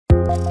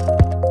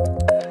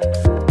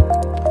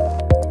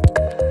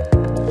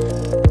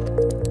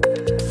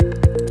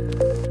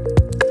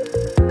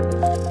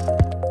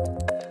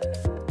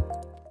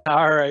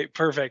right,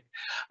 perfect.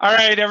 All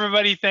right,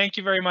 everybody, thank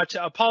you very much.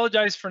 I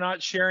apologize for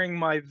not sharing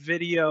my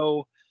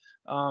video,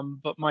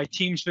 but my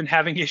team's been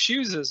having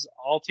issues, as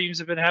all teams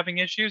have been having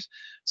issues,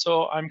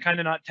 so I'm kind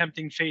of not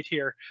tempting fate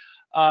here.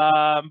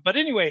 But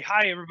anyway,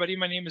 hi, everybody.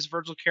 My name is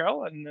Virgil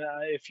Carroll, and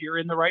if you're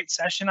in the right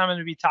session, I'm going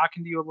to be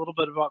talking to you a little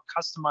bit about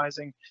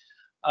customizing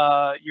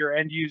your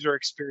end user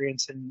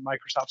experience in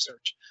Microsoft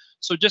Search.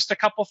 So just a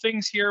couple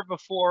things here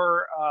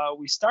before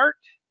we start.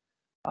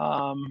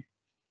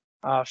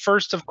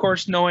 First, of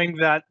course, knowing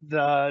that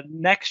the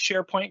next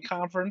SharePoint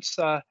conference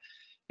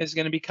is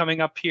going to be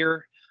coming up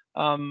here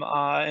in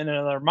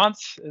another month,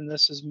 and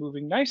this is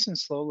moving nice and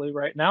slowly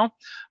right now.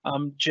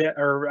 I'm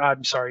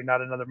sorry,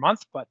 not another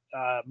month, but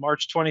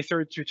March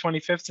 23rd through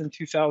 25th in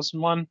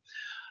 2001.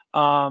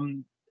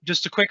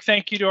 Just a quick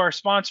thank you to our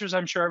sponsors.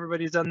 I'm sure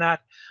everybody's done that.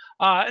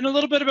 And a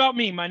little bit about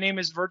me. My name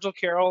is Virgil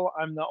Carroll.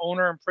 I'm the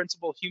owner and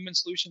principal human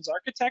solutions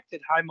architect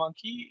at High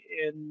Monkey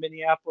in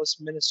Minneapolis,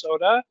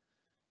 Minnesota.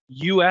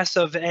 US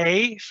of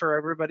A for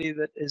everybody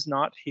that is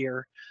not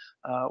here.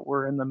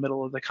 We're in the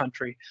middle of the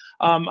country.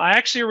 I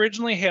actually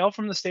originally hail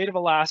from the state of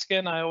Alaska,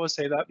 and I always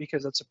say that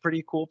because it's a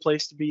pretty cool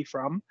place to be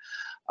from.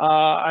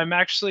 I'm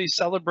actually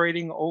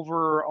celebrating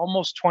over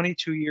almost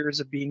 22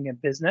 years of being in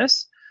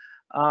business.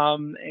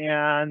 I've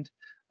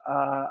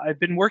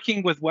been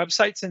working with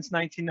websites since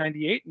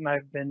 1998, and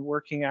I've been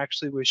working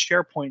actually with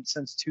SharePoint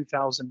since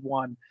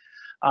 2001.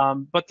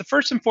 But the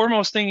first and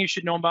foremost thing you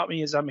should know about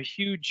me is I'm a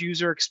huge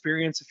user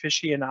experience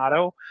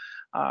aficionado,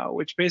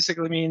 which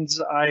basically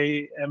means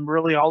I am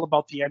really all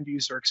about the end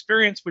user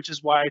experience, which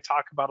is why I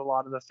talk about a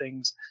lot of the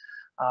things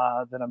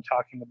that I'm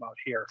talking about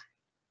here.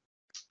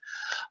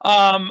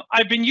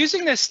 I've been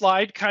using this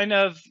slide kind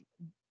of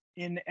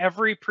in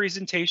every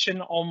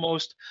presentation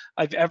almost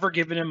I've ever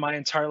given in my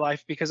entire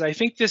life, because I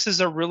think this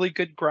is a really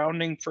good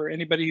grounding for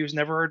anybody who's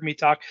never heard me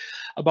talk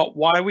about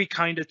why we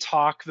kind of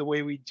talk the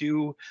way we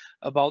do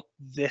about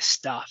this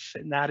stuff.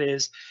 And that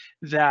is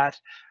that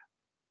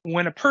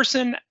when a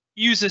person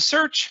uses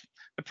search,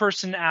 the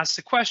person asks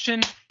a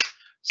question,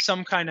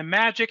 some kind of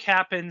magic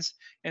happens,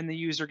 and the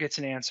user gets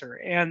an answer.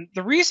 And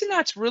the reason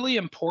that's really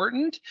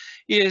important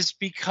is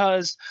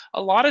because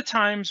a lot of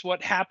times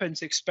what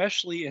happens,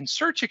 especially in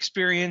search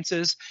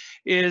experiences,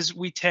 is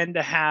we tend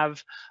to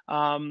have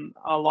a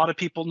lot of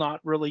people not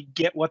really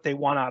get what they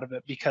want out of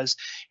it,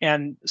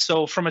 and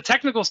so from a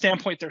technical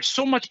standpoint, there's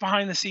so much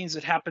behind the scenes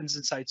that happens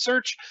inside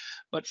search,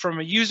 but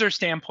from a user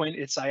standpoint,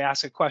 it's I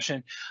ask a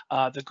question.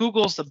 The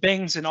Googles, the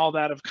Bings, and all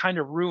that have kind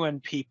of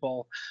ruined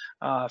people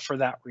for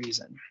that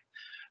reason.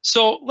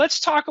 So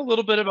let's talk a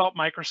little bit about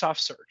Microsoft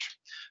Search.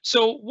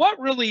 So what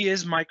really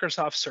is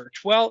Microsoft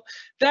Search? Well,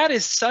 that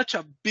is such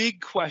a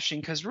big question,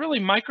 because really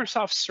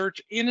Microsoft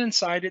Search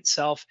inside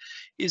itself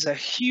is a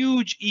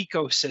huge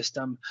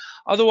ecosystem.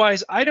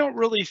 Otherwise, I don't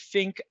really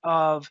think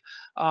of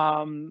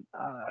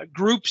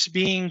groups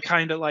being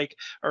kind of like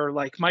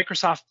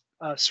Microsoft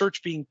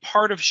Search being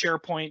part of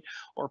SharePoint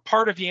or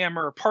part of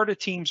Yammer or part of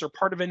Teams or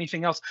part of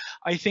anything else.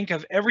 I think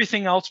of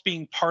everything else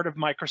being part of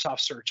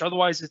Microsoft Search.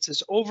 Otherwise, it's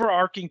this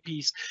overarching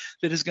piece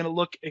that is going to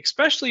look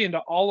especially into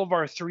all of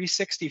our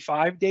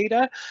 365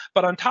 data,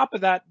 but on top of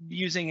that,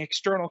 using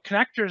external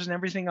connectors and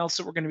everything else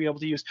that we're going to be able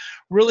to use,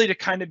 really to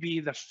kind of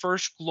be the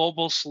first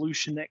global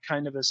solution that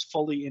kind of is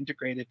fully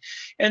integrated.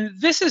 And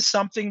this is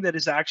something that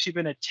has actually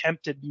been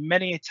attempted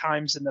many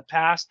times in the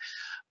past.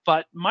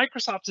 But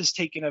Microsoft has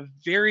taken a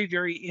very,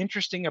 very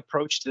interesting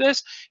approach to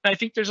this, and I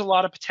think there's a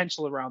lot of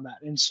potential around that.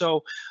 And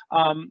so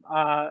kind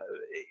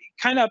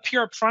of up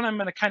here up front, I'm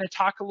going to kind of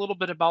talk a little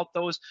bit about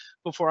those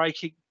before I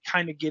can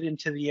kind of get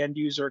into the end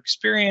user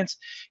experience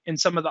and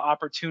some of the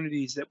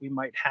opportunities that we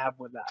might have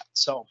with that.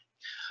 So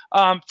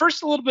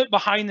first, a little bit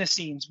behind the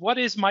scenes. What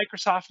is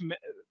Microsoft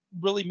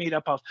really made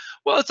up of?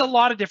 Well, it's a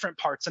lot of different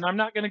parts, and I'm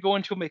not going to go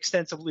into them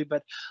extensively,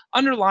 but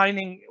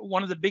underlining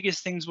one of the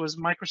biggest things was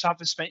Microsoft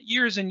has spent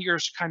years and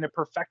years kind of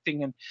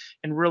perfecting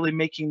and really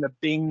making the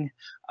Bing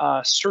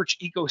search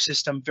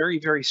ecosystem very,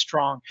 very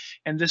strong.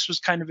 And this was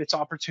kind of its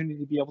opportunity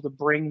to be able to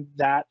bring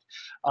that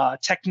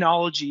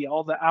technology,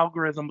 all the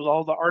algorithms,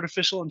 all the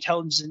artificial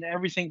intelligence and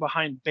everything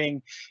behind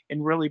Bing,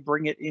 and really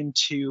bring it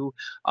into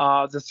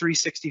the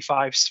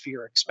 365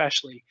 sphere,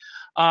 especially.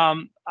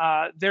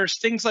 There's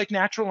things like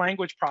natural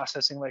language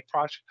processing, like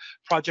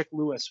Project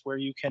Lewis, where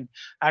you can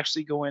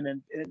actually go in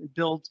and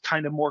build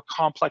kind of more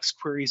complex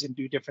queries and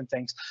do different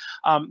things.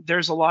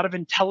 There's a lot of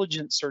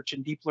intelligent search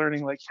and deep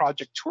learning, like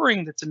Project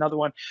Turing. That's another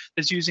one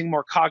that's using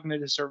more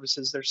cognitive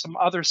services. There's some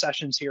other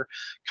sessions here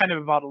kind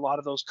of about a lot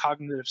of those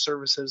cognitive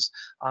services,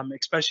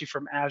 especially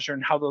from Azure,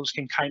 and how those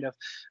can kind of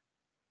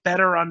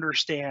better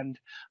understand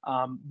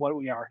what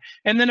we are.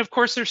 And then, of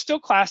course, there's still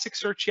classic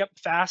search. Yep,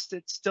 fast,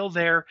 it's still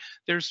there.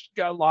 There's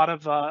a lot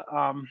of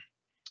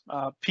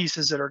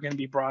pieces that are going to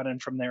be brought in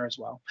from there as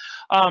well.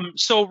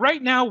 So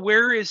right now,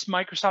 where is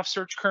Microsoft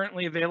Search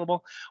currently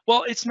available?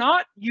 Well, it's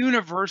not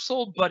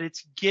universal, but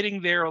it's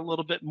getting there a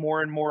little bit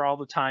more and more all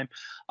the time.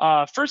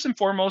 First and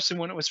foremost, and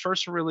when it was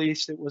first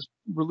released, it was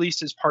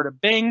released as part of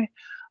Bing.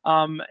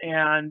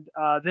 And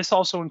this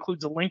also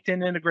includes a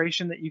LinkedIn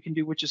integration that you can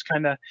do, which is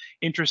kind of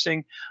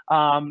interesting.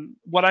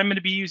 What I'm going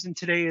to be using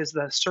today is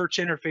the search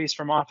interface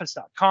from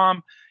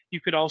office.com. You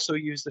could also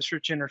use the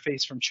search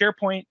interface from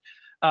SharePoint,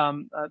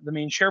 the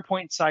main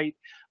SharePoint site,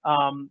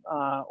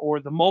 or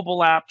the mobile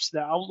apps,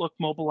 the Outlook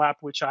mobile app,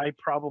 which I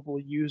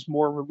probably use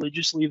more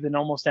religiously than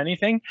almost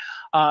anything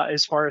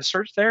as far as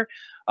search there.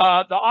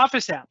 The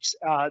Office apps.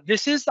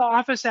 This is the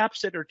Office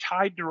apps that are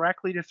tied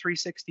directly to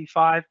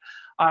 365.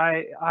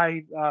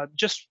 I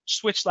just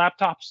switched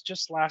laptops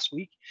just last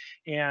week,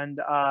 and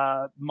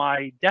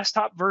my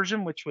desktop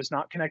version, which was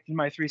not connected to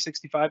my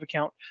 365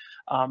 account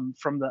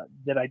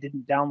that I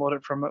didn't download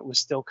it from, it was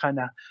still kind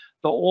of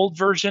the old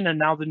version, and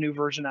now the new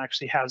version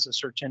actually has a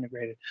search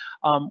integrated.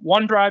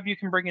 OneDrive, you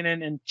can bring it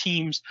in, and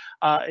Teams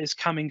is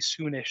coming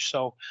soonish.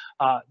 So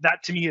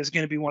that to me is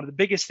going to be one of the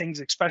biggest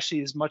things,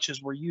 especially as much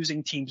as we're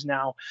using Teams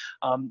now.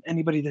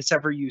 Anybody that's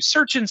ever used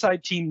Search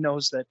inside Team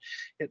knows that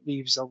it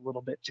leaves a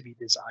little bit to be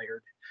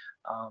desired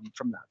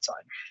from that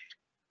side.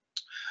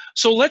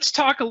 So let's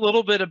talk a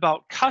little bit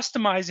about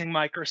customizing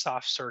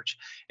Microsoft Search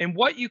and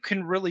what you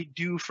can really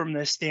do from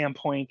this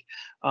standpoint,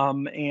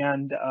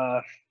 and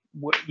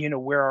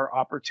where our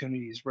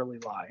opportunities really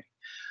lie.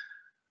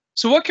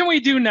 So what can we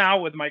do now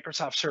with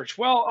Microsoft Search?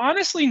 Well,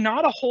 honestly,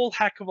 not a whole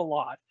heck of a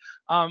lot.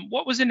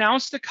 What was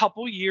announced a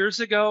couple years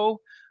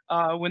ago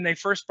when they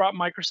first brought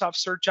Microsoft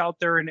Search out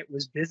there, and it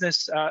was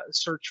business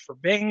search for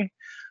Bing,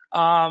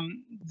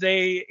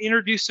 they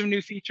introduced some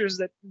new features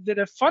that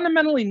have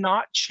fundamentally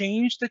not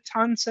changed a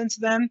ton since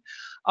then.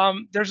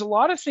 There's a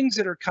lot of things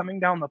that are coming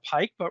down the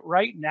pike, but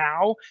right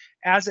now,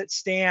 as it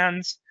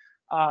stands,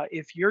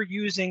 if you're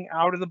using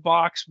out of the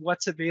box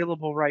what's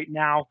available right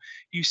now,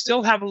 you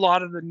still have a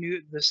lot of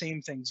the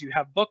same things. You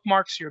have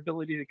bookmarks, your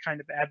ability to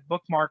kind of add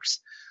bookmarks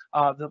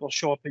that'll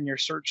show up in your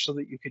search so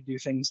that you could do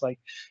things like,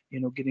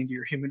 getting to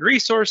your human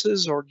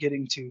resources or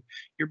getting to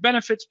your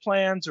benefits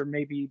plans, or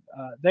maybe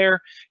there.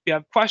 You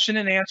have question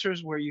and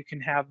answers where you can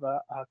have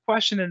a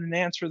question and an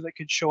answer that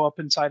could show up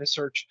inside a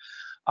search.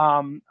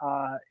 And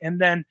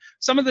then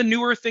some of the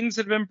newer things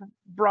that have been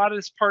brought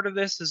as part of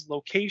this is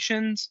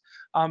locations,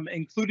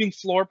 including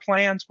floor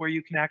plans, where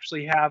you can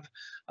actually have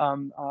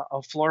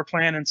a floor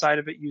plan inside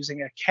of it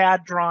using a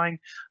CAD drawing,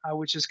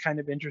 which is kind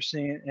of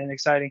interesting and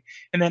exciting.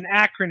 And then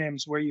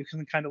acronyms, where you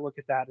can kind of look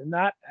at that. And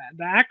that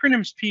the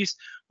acronyms piece,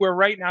 where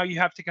right now you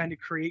have to kind of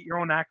create your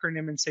own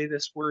acronym and say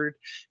this word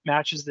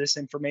matches this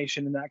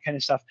information and that kind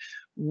of stuff.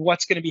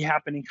 What's going to be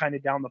happening kind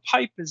of down the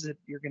pipe is that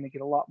you're going to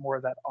get a lot more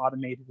of that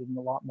automated and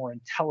a lot more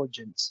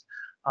intelligence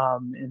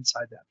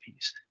inside that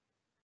piece.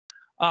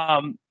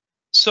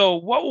 So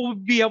what will we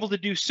be able to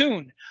do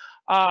soon?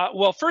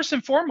 Well, first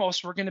and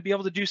foremost, we're going to be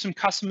able to do some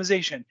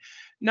customization.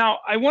 Now,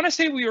 I want to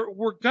say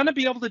we're going to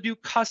be able to do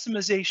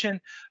customization,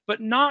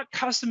 but not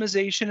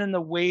customization in the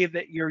way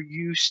that you're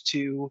used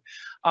to.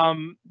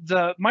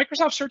 The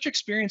Microsoft Search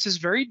experience is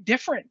very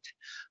different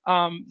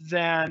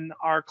than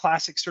our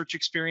classic search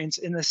experience,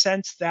 in the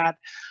sense that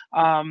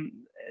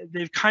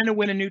they've kind of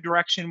went a new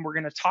direction. We're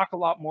going to talk a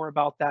lot more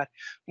about that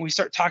when we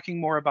start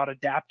talking more about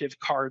adaptive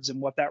cards and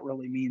what that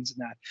really means in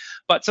that.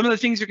 But some of the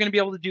things you're going to be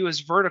able to do is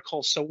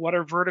verticals. So what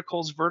are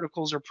verticals?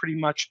 Verticals are pretty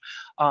much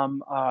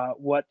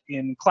what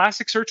in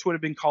classic search would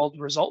have been called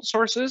result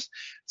sources.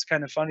 It's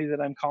kind of funny that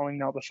I'm calling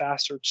now the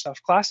fast search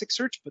stuff classic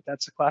search, but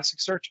that's a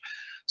classic search.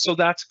 So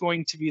that's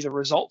going to be the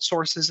result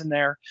sources in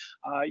there.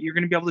 You're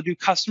going to be able to do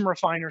custom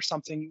refine, or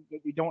something that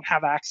we don't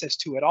have access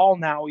to at all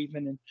now,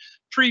 even in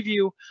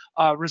preview.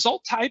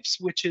 Result types,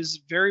 which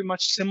is very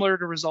much similar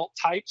to result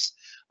types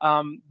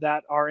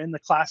that are in the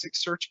classic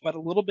search, but a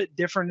little bit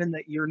different in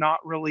that you're not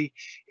really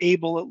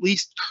able, at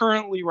least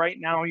currently right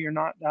now, you're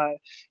not,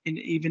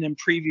 even in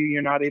preview,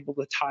 you're not able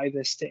to tie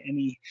this to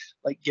any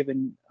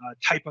given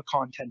type of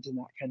content and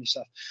that kind of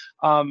stuff.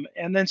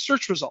 And then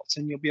search results,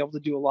 and you'll be able to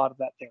do a lot of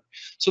that there.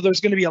 So there's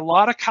going to be a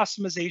lot of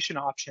customization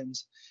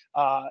options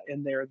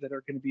in there that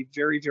are going to be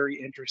very, very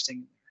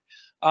interesting.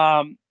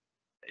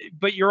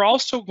 But you're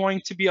also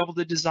going to be able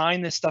to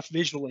design this stuff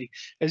visually,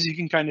 as you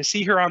can kind of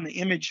see here on the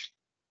image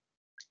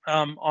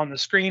on the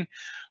screen,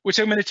 which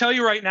I'm going to tell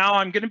you right now,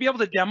 I'm going to be able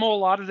to demo a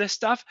lot of this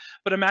stuff,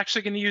 but I'm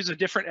actually going to use a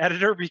different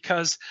editor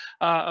because,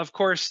 of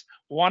course,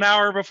 1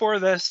 hour before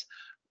this,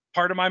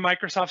 part of my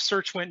Microsoft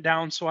Search went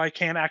down, so I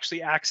can't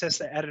actually access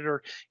the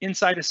editor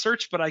inside of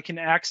Search, but I can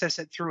access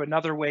it through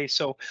another way.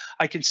 So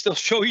I can still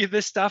show you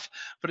this stuff,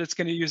 but it's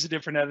going to use a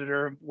different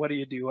editor. What do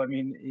you do? I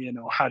mean,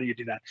 how do you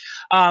do that?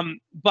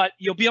 But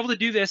you'll be able to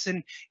do this.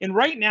 And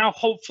right now,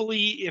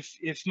 hopefully,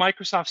 if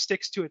Microsoft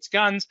sticks to its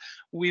guns,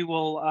 we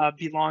will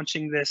be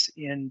launching this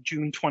in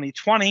June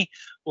 2020.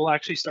 We'll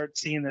actually start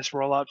seeing this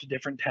roll out to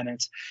different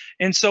tenants.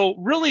 And so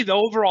really the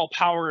overall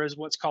power is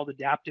what's called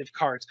adaptive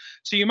cards.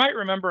 So you might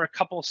remember a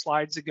couple of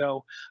slides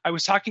ago, I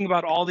was talking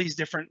about all these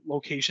different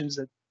locations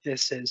that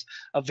this is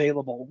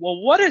available.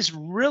 Well, what is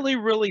really,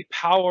 really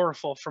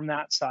powerful from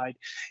that side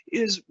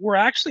is we're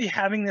actually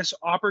having this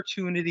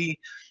opportunity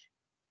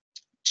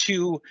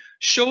to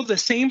show the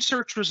same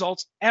search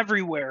results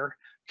everywhere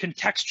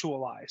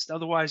contextualized.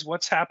 Otherwise,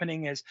 what's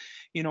happening is,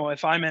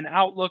 if I'm in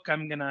Outlook,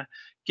 I'm going to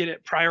get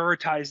it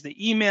prioritize the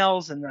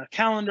emails and the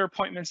calendar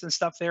appointments and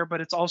stuff there,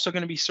 but it's also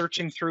going to be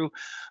searching through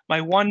my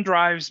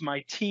OneDrives,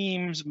 my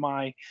Teams,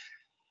 my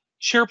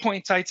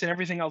SharePoint sites and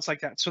everything else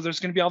like that. So there's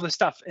going to be all this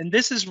stuff. And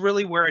this is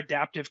really where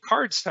adaptive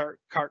cards start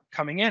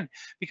coming in,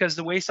 because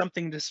the way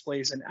something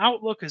displays in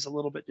Outlook is a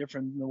little bit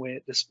different than the way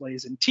it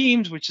displays in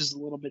Teams, which is a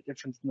little bit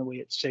different than the way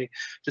it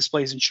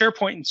displays in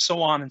SharePoint, and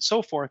so on and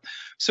so forth.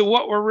 So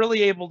what we're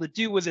really able to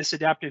do with this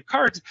adaptive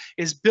cards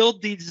is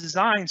build these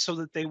designs so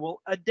that they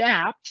will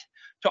adapt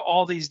to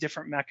all these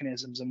different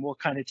mechanisms. And we'll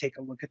kind of take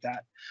a look at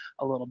that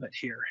a little bit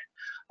here.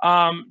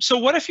 So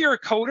what if you're a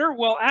coder?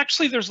 Well,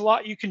 actually, there's a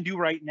lot you can do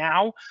right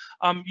now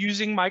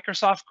using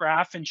Microsoft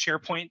Graph and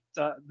SharePoint,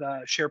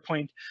 the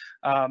SharePoint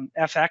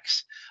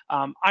FX.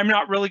 I'm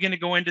not really going to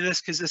go into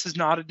this because this is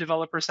not a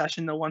developer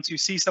session, though. Once you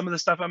see some of the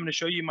stuff I'm going to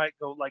show you, you might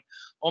go like,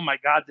 oh my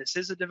God, this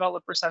is a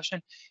developer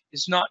session.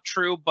 It's not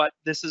true, but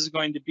this is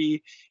going to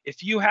be,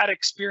 if you had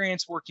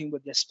experience working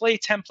with display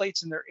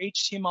templates and their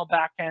HTML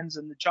backends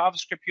and the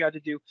JavaScript you had to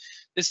do,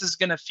 this is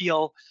going to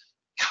feel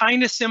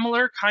kind of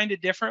similar, kind of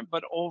different,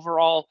 but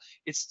overall,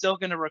 it's still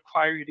going to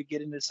require you to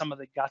get into some of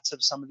the guts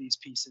of some of these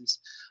pieces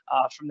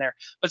from there.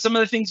 But some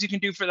of the things you can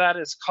do for that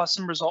is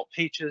custom result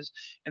pages,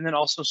 and then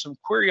also some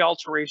query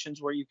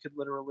alterations where you could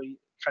literally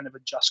kind of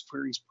adjust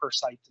queries per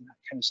site and that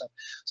kind of stuff.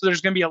 So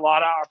there's going to be a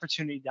lot of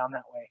opportunity down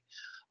that way.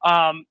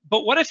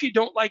 But what if you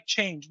don't like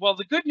change? Well,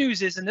 the good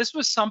news is, and this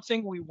was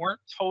something we weren't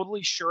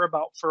totally sure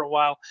about for a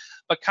while,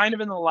 but kind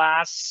of in the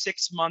last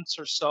 6 months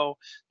or so,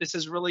 this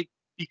has really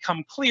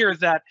become clear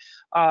that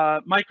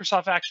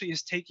Microsoft actually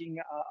is taking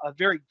a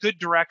very good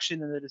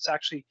direction, and that it's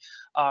actually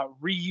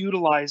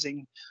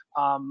reutilizing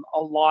a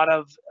lot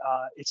of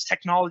its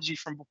technology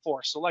from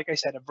before. So like I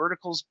said, a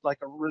vertical's like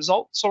a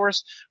result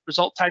source.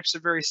 Result types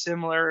are very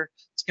similar.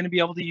 It's going to be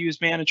able to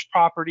use managed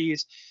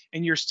properties,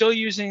 and you're still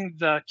using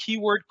the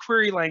keyword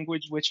query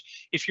language,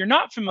 which, if you're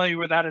not familiar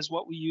with that, is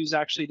what we use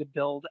actually to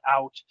build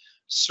out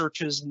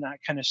searches and that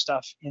kind of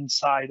stuff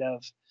inside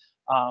of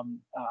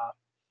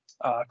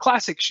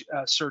classic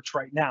search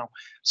right now.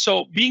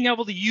 So being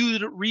able to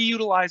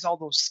reutilize all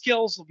those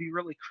skills will be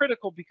really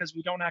critical, because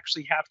we don't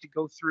actually have to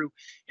go through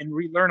and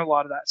relearn a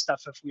lot of that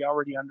stuff if we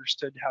already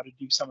understood how to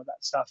do some of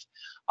that stuff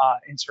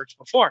in search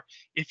before.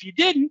 If you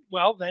didn't,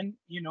 well, then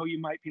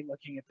you might be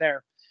looking at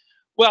there.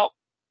 Well,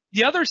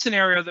 the other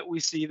scenario that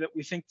we see that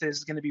we think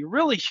is going to be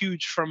really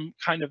huge from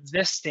kind of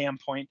this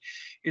standpoint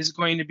is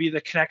going to be the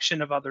connection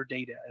of other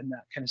data and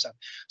that kind of stuff.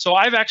 So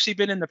I've actually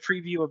been in the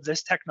preview of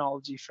this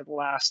technology for the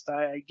last,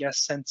 I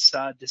guess, since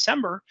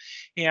December.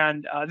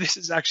 And this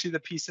is actually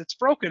the piece that's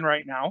broken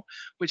right now,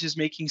 which is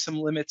making some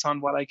limits on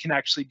what I can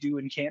actually do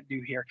and can't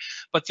do here.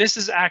 But this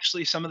is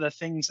actually some of the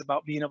things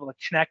about being able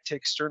to connect to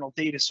external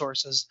data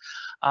sources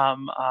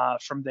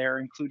from there,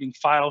 including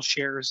file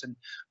shares and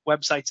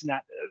websites and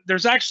that.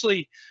 There's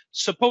actually,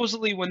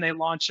 supposedly when they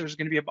launch, there's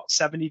going to be about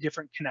 70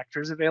 different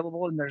connectors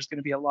available, and there's going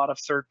to be a lot of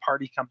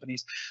third-party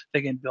companies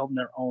that can build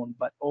their own.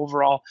 But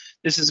overall,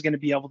 this is going to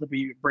be able to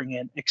bring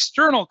in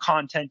external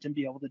content and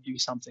be able to do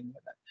something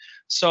with it.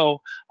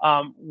 So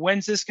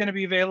when's this going to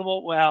be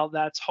available? Well,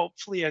 that's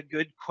hopefully a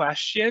good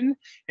question,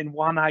 and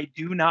one I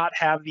do not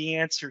have the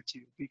answer to,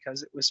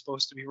 because it was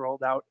supposed to be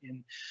rolled out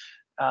in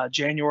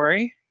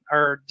January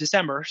or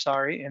December,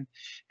 sorry,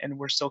 and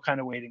we're still kind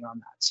of waiting on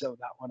that. So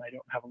that one I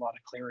don't have a lot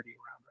of clarity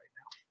around right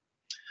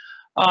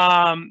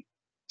now.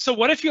 So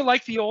what if you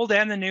like the old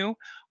and the new?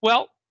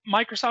 Well,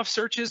 Microsoft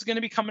Search is going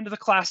to be coming to the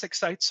classic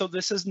site, so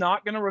this is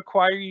not going to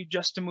require you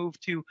just to move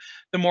to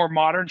the more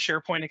modern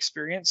SharePoint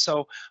experience.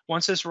 So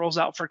once this rolls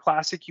out for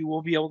classic, you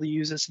will be able to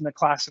use this in the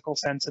classical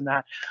sense, and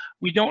that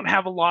we don't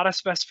have a lot of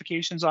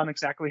specifications on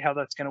exactly how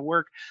that's going to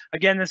work.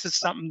 Again, this is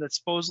something that's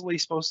supposedly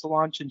supposed to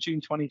launch in June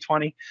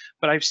 2020,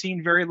 but I've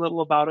seen very little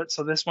about it,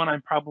 so this one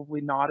I'm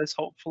probably not as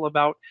hopeful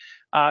about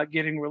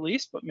getting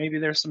released, but maybe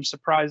there's some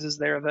surprises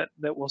there that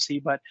we'll see.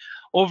 But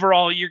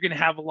overall, you're going to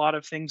have a lot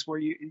of things where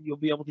you'll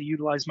be able to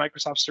utilize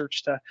Microsoft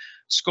Search to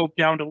scope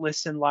down to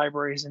lists and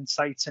libraries and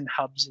sites and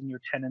hubs and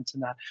your tenants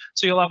and that.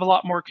 So you'll have a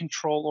lot more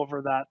control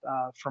over that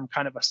from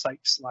kind of a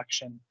site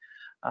selection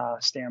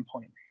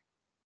standpoint.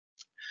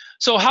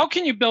 So how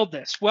can you build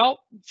this?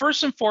 Well,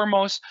 first and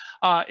foremost,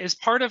 as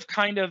part of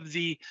kind of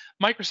the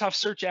Microsoft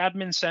Search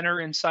Admin Center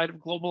inside of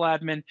Global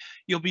Admin,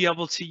 you'll be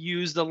able to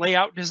use the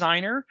layout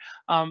designer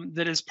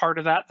that is part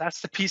of that.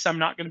 That's the piece I'm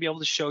not going to be able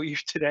to show you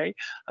today,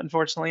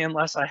 unfortunately,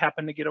 unless I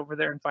happen to get over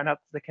there and find out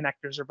that the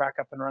connectors are back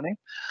up and running.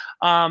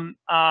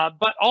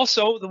 But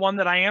also the one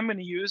that I am going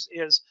to use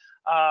is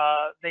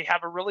they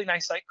have a really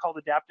nice site called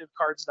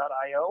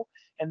adaptivecards.io,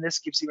 and this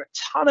gives you a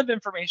ton of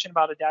information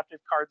about adaptive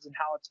cards and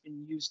how it's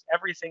been used,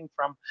 everything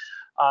from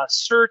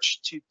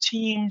search to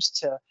Teams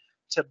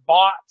to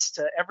bots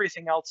to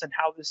everything else, and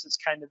how this is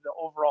kind of the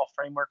overall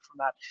framework from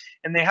that.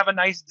 And they have a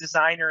nice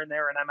designer in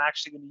there, and I'm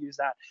actually going to use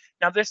that.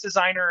 Now, this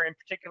designer in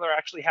particular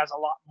actually has a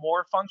lot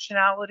more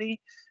functionality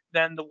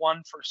than the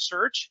one for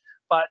search,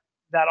 but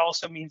that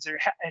also means it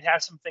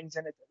has some things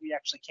in it that we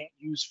actually can't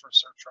use for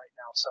search right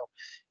now. So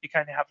you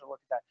kind of have to look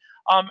at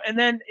that. And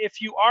then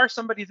if you are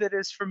somebody that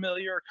is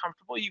familiar or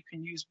comfortable, you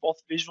can use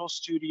both Visual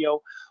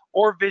Studio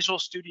or Visual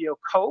Studio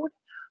Code.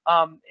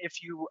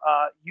 If you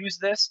use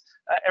this,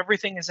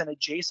 everything is in a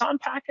JSON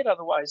packet.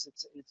 Otherwise,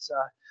 it's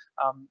a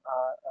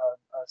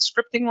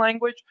scripting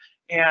language,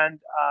 and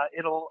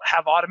it'll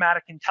have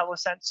automatic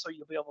IntelliSense, so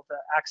you'll be able to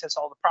access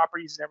all the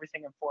properties and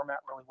everything and format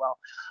really well.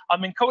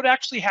 And Code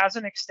actually has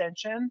an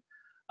extension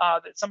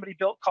that somebody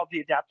built called the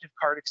Adaptive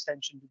Card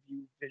extension to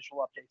view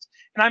visual updates,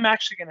 and I'm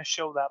actually going to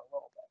show that a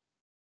little bit.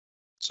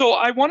 So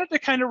I wanted to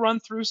kind of run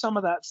through some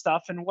of that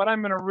stuff, and what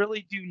I'm going to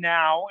really do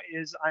now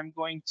is I'm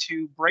going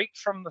to break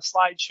from the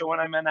slideshow,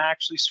 and I'm going to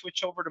actually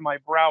switch over to my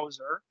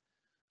browser,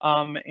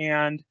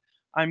 and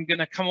I'm going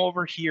to come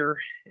over here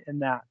in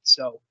that.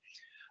 So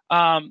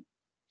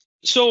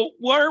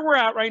where we're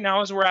at right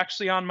now is we're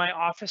actually on my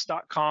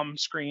office.com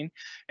screen,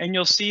 and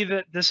you'll see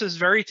that this is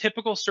very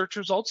typical search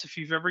results if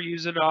you've ever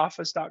used it at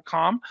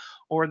office.com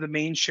or the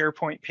main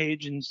SharePoint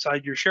page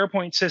inside your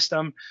SharePoint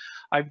system.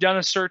 I've done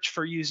a search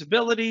for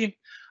usability.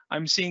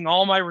 I'm seeing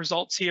all my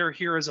results here.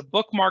 Here is a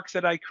bookmark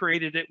that I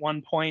created at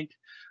one point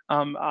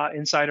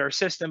inside our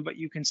system, but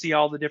you can see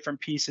all the different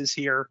pieces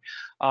here.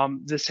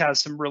 This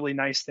has some really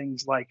nice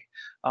things, like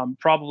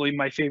probably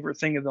my favorite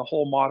thing of the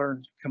whole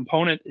modern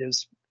component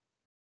is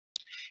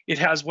it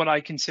has what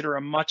I consider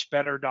a much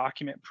better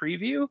document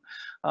preview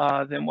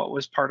than what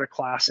was part of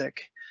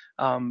Classic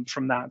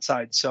from that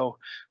side. So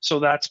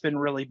that's been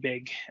really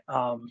big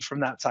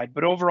from that side.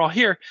 But overall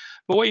here,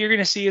 what you're going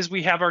to see is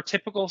we have our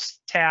typical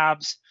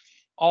tabs,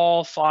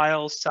 all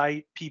files,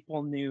 site,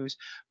 people, news.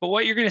 But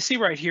what you're going to see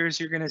right here is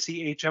you're going to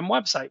see HM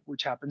website,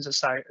 which happens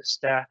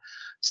to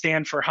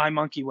stand for Hi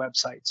Monkey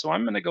website. So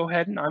I'm going to go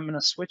ahead and I'm going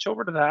to switch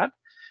over to that,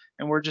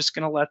 and we're just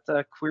going to let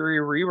the query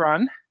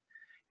rerun.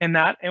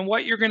 And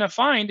what you're going to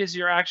find is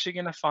you're actually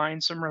going to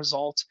find some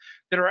results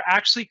that are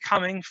actually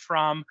coming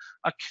from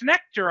a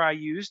connector I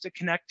use to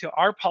connect to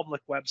our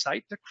public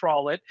website to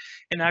crawl it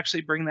and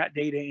actually bring that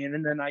data in.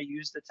 And then I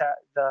use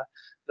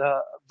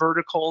the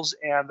verticals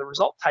and the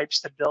result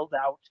types to build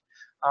out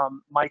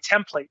my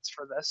templates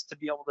for this to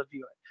be able to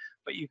view it.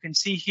 But you can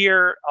see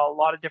here a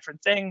lot of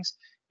different things.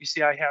 You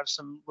see I have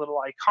some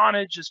little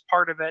iconage as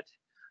part of it,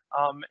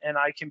 and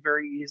I can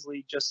very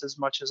easily, just as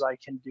much as I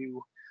can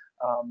do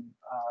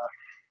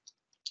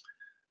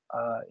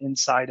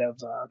inside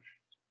of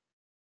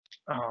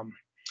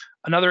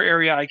another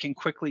area, I can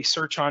quickly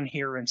search on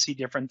here and see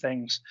different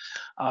things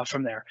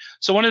from there.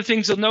 So one of the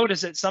things you'll note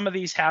is that some of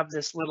these have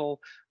this little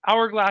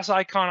hourglass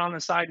icon on the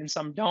side and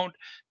some don't.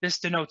 This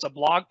denotes a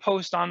blog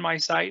post on my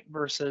site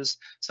versus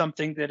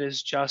something that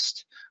is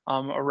just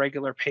a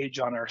regular page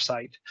on our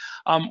site.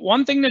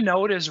 One thing to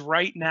note is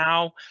right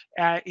now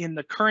in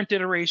the current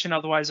iteration,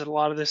 otherwise a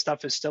lot of this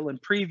stuff is still in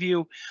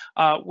preview,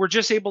 we're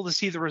just able to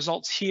see the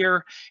results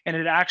here, and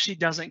it actually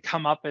doesn't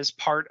come up as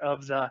part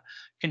of the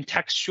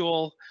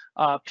contextual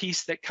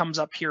piece that comes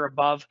up here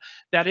above.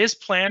 That is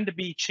planned to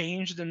be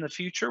changed in the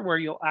future, where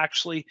you'll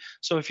actually,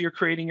 so if you're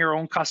creating your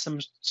own custom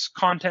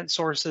content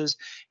sources,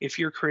 if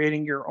you're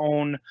creating your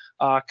own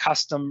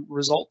custom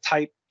result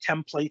type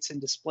templates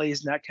and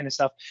displays and that kind of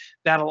stuff,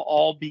 that'll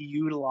all be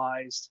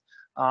utilized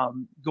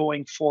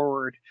going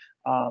forward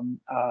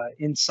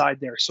inside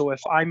there. So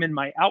if I'm in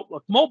my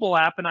Outlook mobile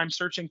app and I'm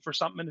searching for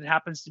something that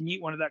happens to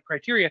meet one of that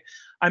criteria,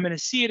 I'm going to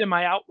see it in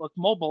my Outlook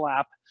mobile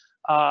app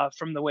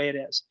from the way it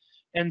is.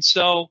 And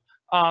so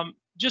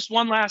just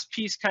one last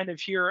piece kind of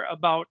here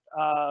about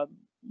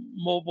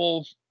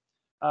mobile,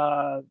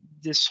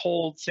 this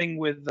whole thing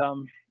with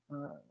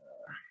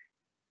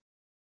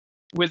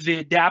the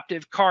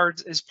adaptive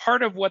cards. Is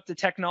part of what the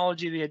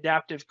technology of the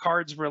adaptive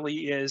cards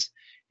really is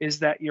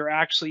that you're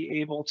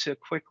actually able to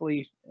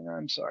quickly,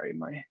 I'm sorry,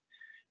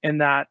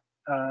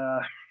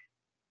 oh,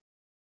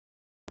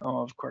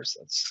 of course,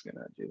 that's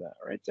gonna do that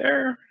right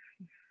there.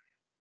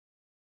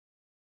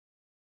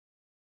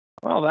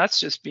 Well, that's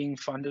just being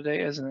fun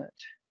today, isn't it?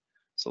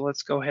 So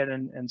let's go ahead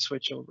and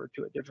switch over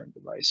to a different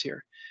device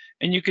here.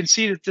 And you can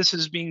see that this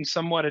is being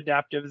somewhat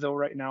adaptive, though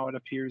right now it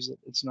appears that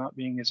it's not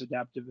being as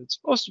adaptive as it's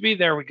supposed to be.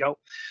 There we go.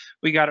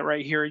 We got it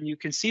right here. And you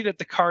can see that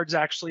the card's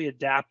actually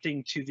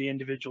adapting to the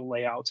individual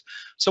layouts.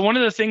 So one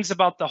of the things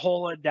about the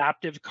whole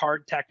adaptive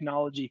card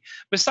technology,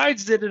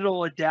 besides that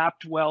it'll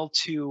adapt well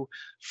to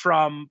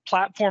from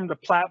platform to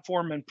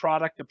platform and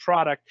product to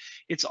product,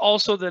 it's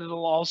also that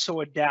it'll also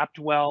adapt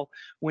well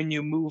when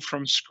you move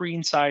from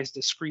screen size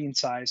to screen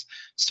size.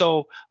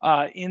 So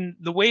in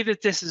the way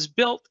that this is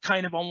built,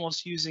 kind of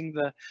almost using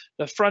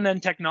the front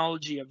end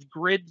technology of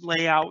grid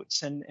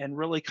layouts and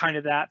really kind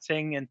of that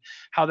thing, and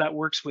how that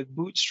works with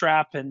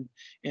Bootstrap and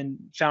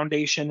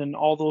Foundation and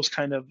all those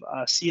kind of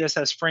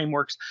CSS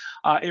frameworks.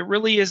 It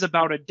really is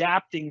about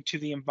adapting to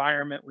the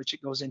environment which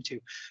it goes into.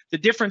 The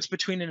difference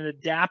between an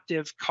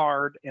adaptive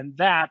card and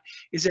that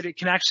is that it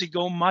can actually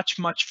go much,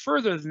 much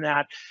further than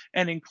that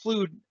and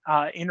include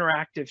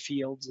interactive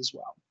fields as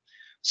well.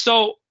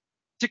 So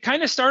to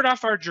kind of start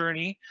off our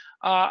journey,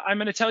 I'm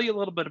going to tell you a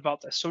little bit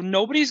about this. So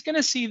nobody's going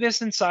to see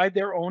this inside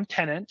their own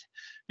tenant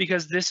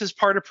because this is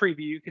part of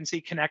preview. You can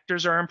see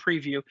connectors are in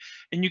preview,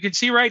 and you can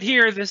see right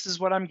here, this is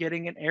what I'm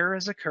getting. An error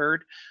has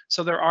occurred.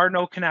 So there are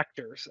no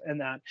connectors in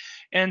that.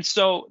 And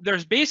so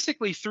there's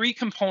basically three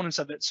components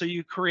of it. So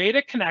you create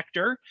a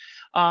connector,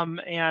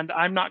 and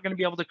I'm not going to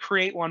be able to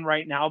create one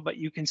right now, but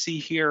you can see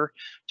here,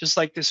 just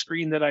like the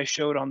screen that I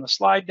showed on the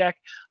slide deck,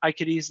 I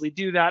could easily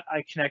do that.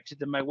 I connect it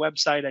to my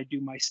website. I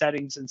do my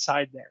settings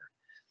inside there.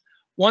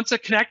 Once a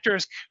connector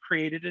is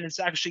created and it's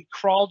actually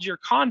crawled your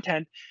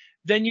content,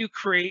 then you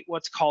create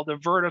what's called a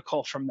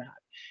vertical from that.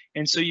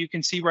 And so you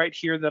can see right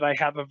here that I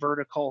have a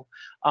vertical.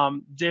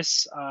 I'm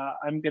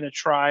going to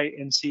try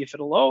and see if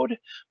it'll load,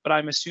 but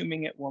I'm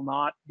assuming it will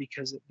not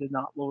because it did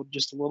not load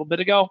just a little bit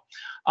ago.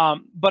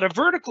 But a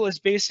vertical is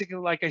basically,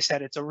 like I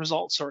said, it's a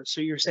result source.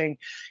 So you're saying,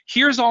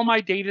 here's all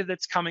my data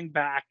that's coming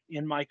back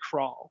in my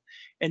crawl.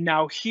 And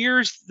now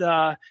here's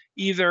the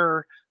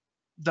either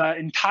the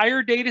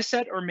entire data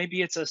set, or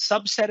maybe it's a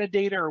subset of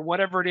data or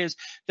whatever it is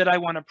that I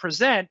want to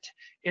present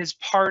is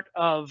part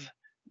of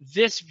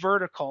this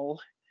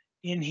vertical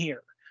in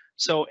here.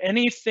 So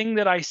anything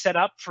that I set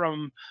up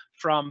from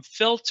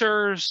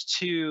filters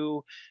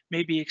to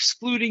maybe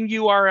excluding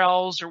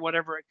URLs or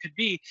whatever it could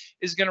be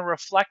is going to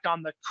reflect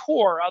on the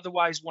core.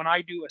 Otherwise, when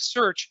I do a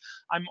search,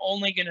 I'm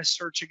only going to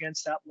search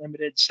against that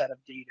limited set of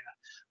data,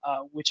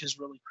 which is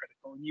really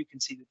critical. And you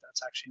can see that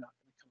that's actually not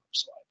going to come up.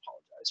 So I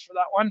apologize for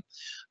that one.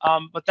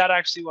 But that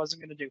actually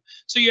wasn't going to do.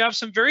 So you have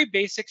some very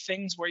basic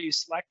things where you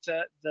select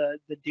the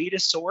data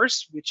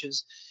source, which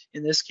is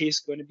in this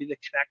case going to be the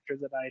connector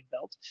that I had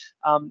built.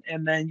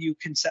 And then you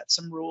can set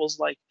some rules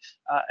like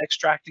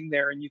extracting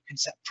there, and you can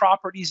set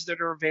properties that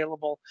are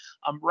available.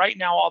 Right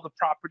now, all the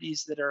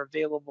properties that are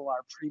available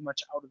are pretty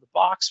much out of the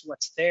box,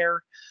 what's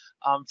there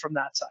from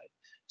that side.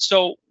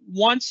 So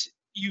once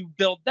you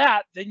build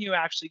that, then you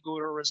actually go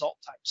to a result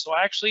type. So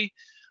I actually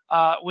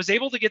was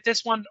able to get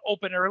this one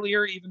open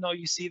earlier, even though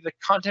you see the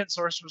content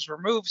source was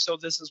removed. So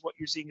this is what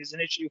you're seeing as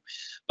an issue.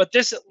 But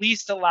this at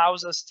least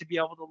allows us to be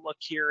able to look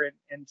here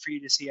and for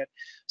you to see it.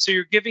 So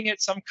you're giving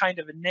it some kind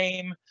of a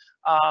name,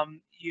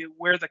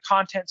 where the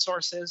content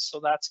source is.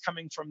 So that's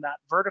coming from that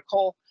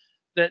vertical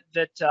that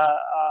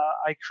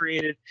I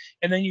created.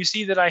 And then you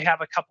see that I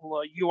have a couple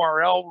of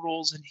URL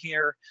rules in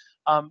here,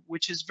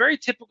 which is very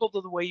typical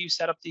to the way you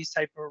set up these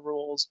type of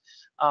rules,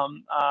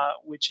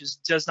 which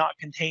does not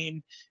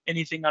contain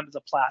anything under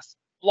the path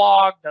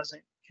blog,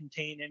 doesn't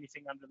contain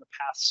anything under the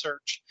path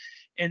search.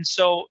 And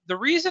so the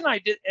reason I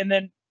did, and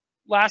then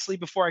lastly,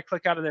 before I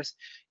click out of this,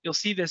 you'll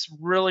see this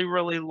really,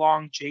 really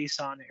long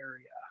JSON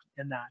area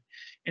in that.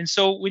 And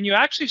so when you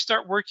actually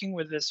start working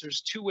with this,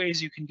 there's two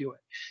ways you can do it.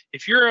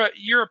 If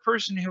you're a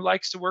person who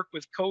likes to work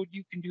with code,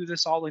 you can do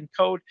this all in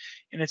code,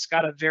 and it's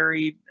got a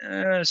very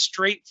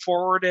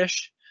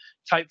straightforward-ish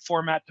type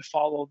format to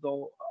follow,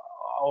 though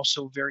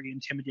also very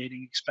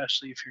intimidating,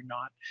 especially if you're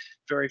not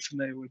very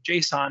familiar with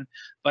JSON.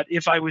 But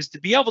if I was to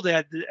be able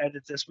to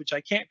edit this, which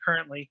I can't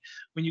currently,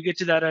 when you get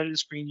to that edit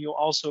screen, you'll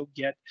also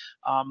get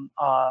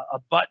a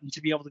button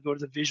to be able to go to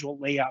the visual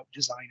layout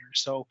designer.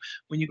 So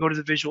when you go to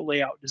the visual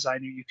layout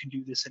designer, you can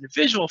do this in a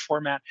visual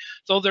format.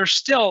 Though there's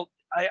still,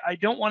 I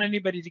don't want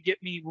anybody to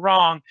get me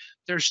wrong,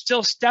 there's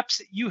still steps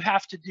that you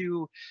have to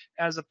do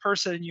as a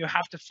person. You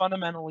have to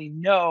fundamentally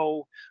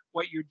know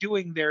what you're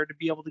doing there to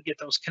be able to get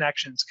those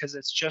connections, because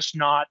it's just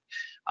not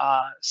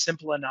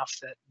simple enough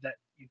that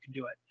you can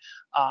do it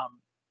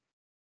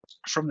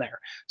from there.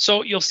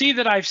 So you'll see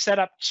that I've set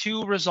up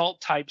two result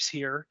types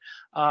here.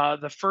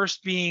 The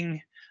first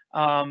being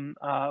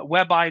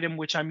web item,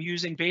 which I'm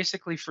using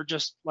basically for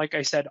just, like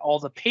I said, all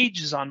the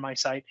pages on my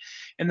site.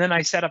 And then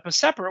I set up a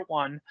separate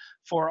one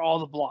for all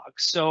the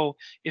blogs. So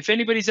if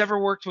anybody's ever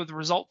worked with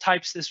result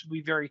types, this would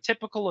be very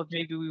typical of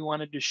maybe we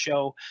wanted to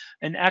show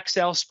an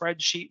Excel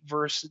spreadsheet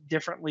versus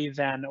differently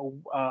than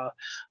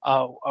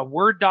a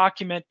Word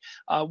document.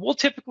 We'll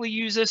typically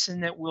use this,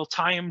 and that we'll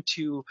tie them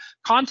to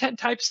content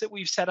types that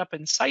we've set up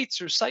in sites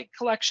or site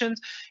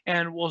collections,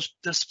 and we'll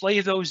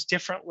display those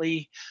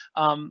differently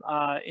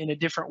in a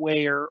different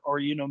way, or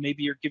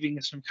maybe you're giving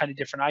us some kind of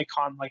different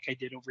icon like I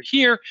did over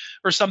here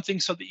or something,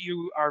 so that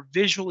you are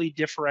visually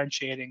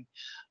differentiating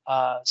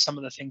some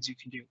of the things you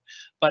can do.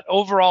 But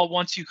overall,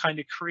 once you kind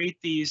of create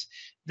these,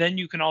 then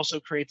you can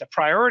also create the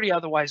priority,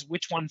 otherwise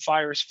which one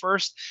fires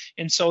first.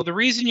 And so the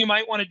reason you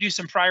might want to do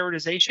some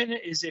prioritization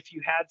is if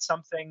you had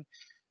something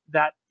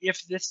that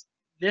if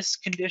this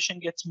condition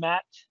gets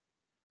met,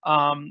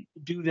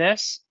 do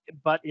this,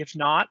 but if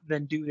not,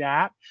 then do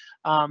that.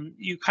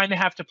 You kind of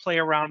have to play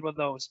around with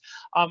those.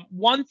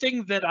 One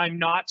thing that I'm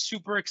not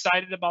super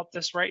excited about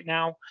this right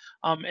now,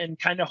 and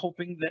kind of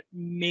hoping that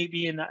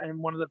maybe in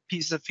one of the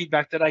pieces of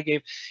feedback that I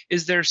gave,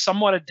 is there's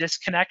somewhat a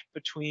disconnect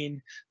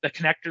between the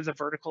connector, the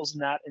verticals,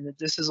 and that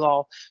this is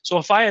all. So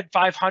if I had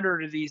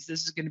 500 of these,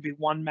 this is going to be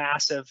one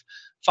massive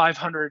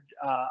 500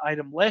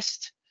 item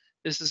list.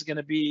 This is going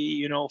to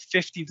be,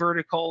 50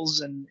 verticals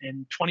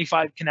and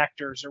 25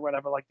 connectors or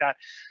whatever like that.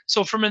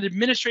 So from an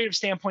administrative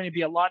standpoint, it'd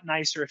be a lot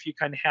nicer if you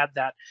kind of had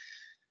that.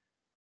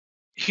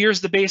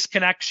 here's the base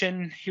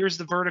connection, here's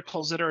the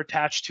verticals that are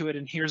attached to it,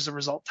 and here's the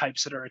result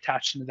types that are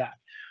attached into that.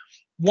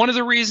 One of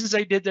the reasons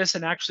I did this,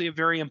 and actually a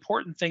very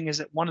important thing, is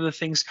that one of the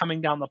things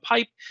coming down the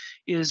pipe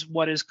is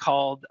what is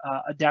called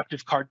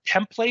adaptive card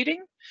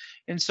templating.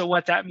 And so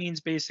what that means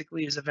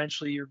basically is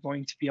eventually you're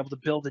going to be able to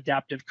build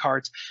adaptive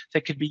cards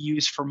that could be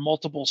used for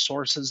multiple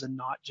sources and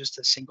not just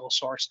a single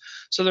source.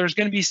 So there's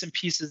going to be some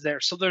pieces there.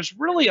 So there's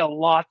really a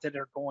lot that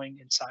are going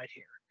inside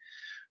here.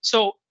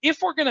 So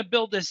if we're going to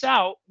build this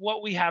out,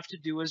 what we have to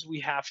do is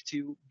we have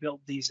to build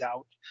these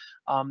out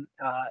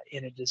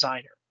in a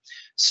designer.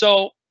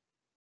 So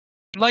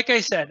like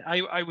I said,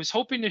 I was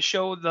hoping to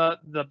show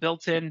the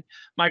built-in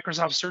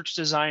Microsoft Search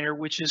Designer,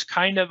 which is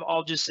kind of,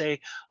 I'll just say,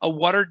 a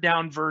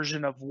watered-down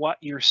version of what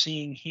you're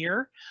seeing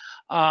here.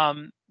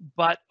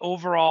 But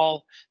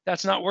overall,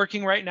 that's not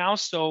working right now.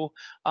 So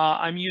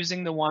I'm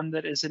using the one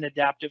that is in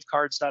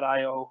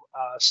adaptivecards.io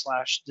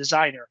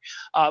 /designer.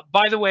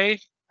 By the way,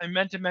 I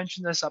meant to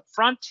mention this up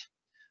front.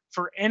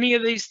 For any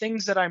of these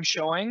things that I'm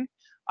showing,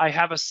 I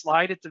have a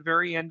slide at the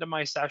very end of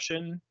my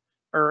session,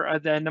 or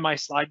at the end of my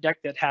slide deck,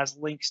 that has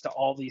links to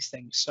all these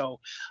things. So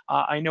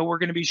I know we're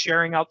going to be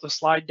sharing out the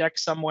slide deck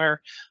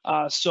somewhere.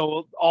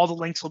 So all the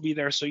links will be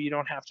there so you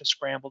don't have to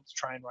scramble to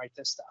try and write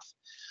this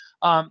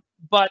stuff.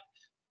 But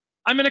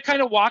I'm going to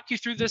kind of walk you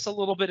through this a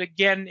little bit.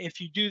 Again, if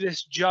you do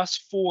this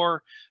just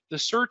for the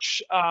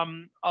search,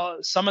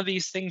 some of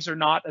these things are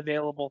not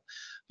available.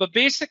 But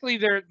basically,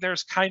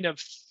 there's kind of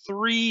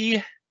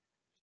three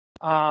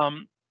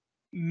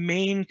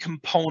main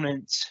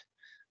components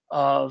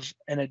of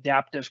an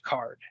adaptive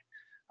card.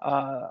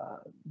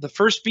 The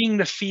first being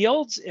the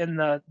fields and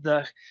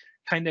the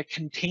kind of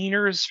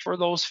containers for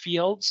those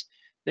fields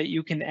that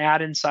you can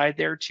add inside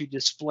there to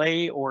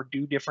display or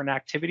do different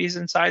activities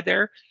inside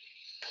there.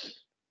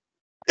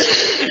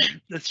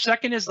 The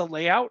second is the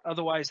layout,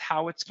 otherwise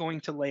how it's going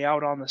to lay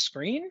out on the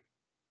screen.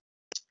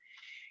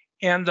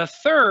 And the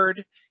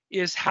third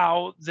is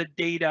how the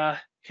data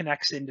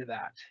connects into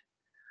that.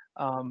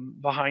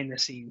 Behind the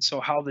scenes,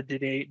 so how the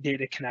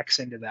data connects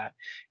into that,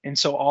 and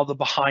so all the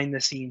behind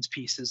the scenes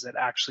pieces that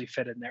actually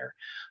fit in there.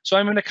 So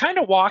I'm going to kind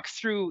of walk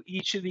through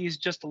each of these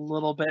just a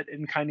little bit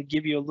and kind of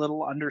give you a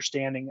little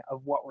understanding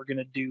of what we're going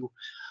to do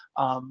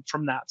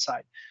from that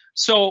side.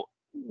 So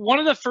one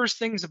of the first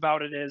things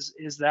about it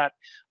is that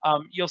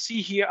you'll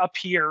see here up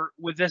here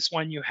with this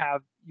one, you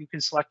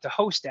can select a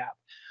host app.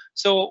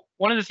 So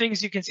one of the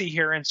things you can see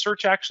here, and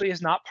search actually is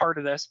not part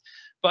of this,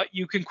 but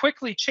you can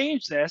quickly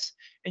change this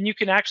and you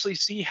can actually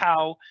see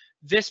how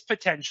this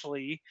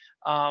potentially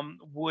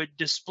would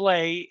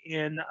display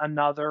in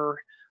another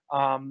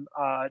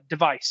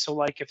device. So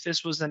like if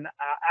this was an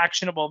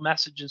actionable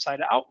message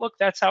inside of Outlook,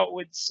 that's how it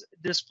would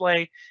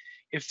display.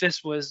 If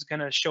this was going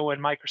to show in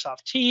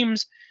Microsoft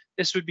Teams,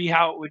 this would be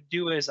how it would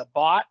do as a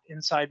bot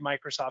inside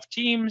Microsoft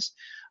Teams.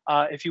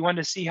 If you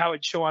wanted to see how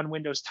it'd show on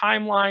Windows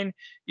Timeline,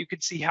 you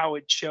could see how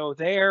it'd show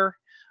there.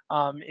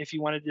 If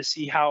you wanted to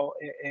see how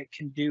it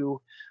can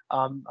do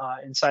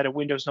inside a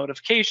Windows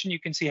notification, you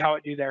can see how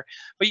it do there.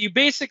 But you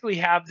basically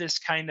have this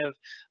kind of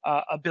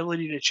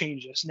ability to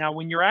change this. Now,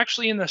 when you're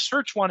actually in the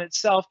search one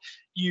itself,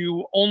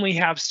 you only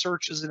have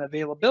search as an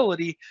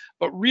availability,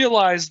 but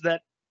realize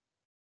that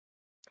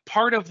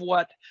part of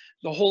what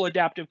the whole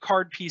adaptive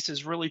card piece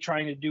is really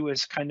trying to do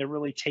is kind of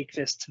really take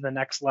this to the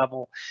next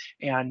level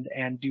and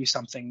do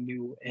something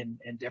new and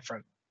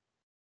different.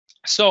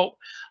 So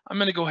I'm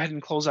going to go ahead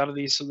and close out of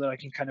these so that I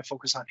can kind of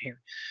focus on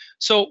here.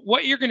 So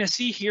what you're going to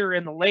see here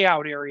in the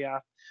layout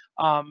area,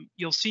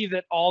 you'll see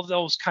that all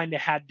those kind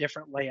of had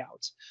different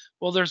layouts.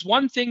 Well, there's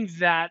one thing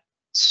that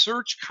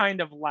search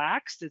kind of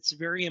lacks that's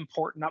very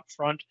important up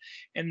front,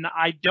 and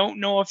I don't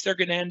know if they're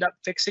going to end up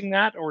fixing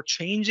that or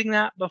changing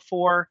that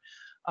before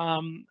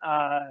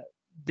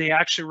they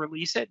actually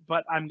release it,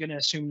 but I'm going to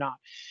assume not.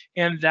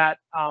 And that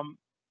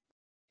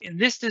in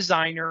this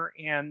designer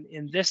and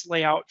in this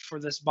layout for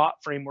this bot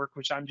framework,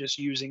 which I'm just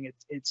using,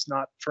 it's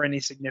not for any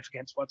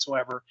significance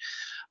whatsoever.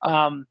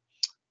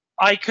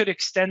 I could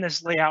extend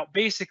this layout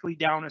basically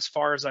down as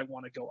far as I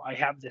want to go. I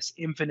have this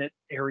infinite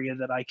area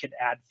that I could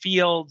add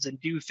fields and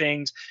do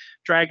things,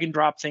 drag and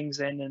drop things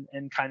in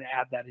and kind of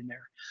add that in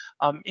there.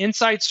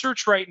 Inside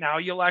search right now,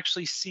 you'll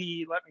actually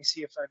see, let me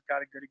see if I've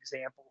got a good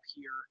example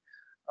here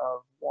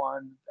of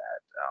one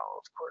that, oh,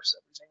 of course,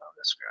 everything on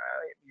this screen,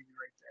 maybe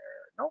right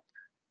there, nope.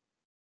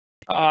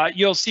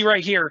 You'll see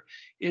right here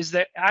is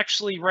that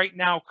actually right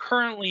now,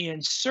 currently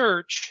in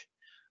search,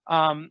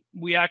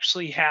 we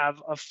actually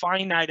have a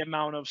finite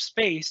amount of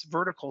space,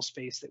 vertical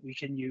space, that we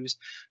can use.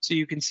 So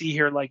you can see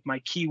here, like my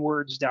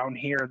keywords down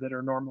here that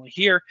are normally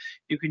here,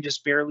 you can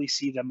just barely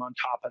see them on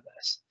top of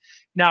this.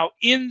 Now,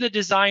 in the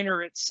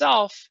designer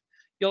itself,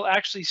 you'll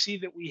actually see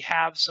that we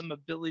have some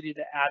ability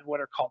to add what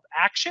are called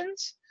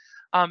actions.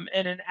 And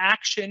an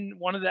action,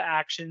 one of the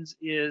actions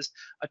is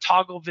a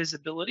toggle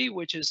visibility,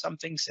 which is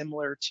something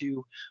similar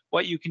to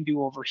what you can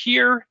do over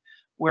here,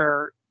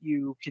 where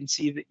you can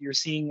see that you're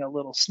seeing a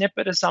little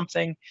snippet of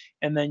something,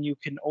 and then you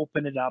can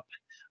open it up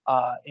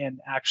and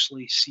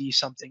actually see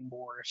something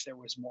more if there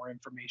was more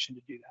information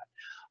to do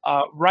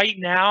that. Right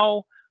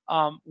now,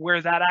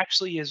 where that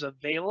actually is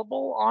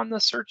available on the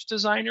search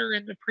designer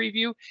in the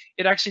preview,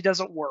 it actually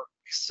doesn't work.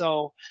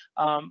 So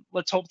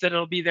let's hope that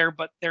it'll be there,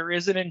 but there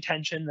is an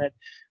intention that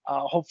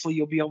hopefully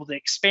you'll be able to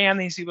expand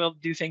these, you'll be able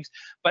to do things.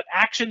 But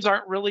actions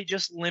aren't really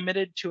just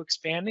limited to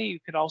expanding. You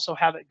could also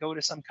have it go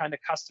to some kind of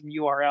custom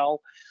URL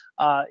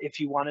if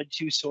you wanted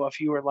to. So if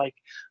you were like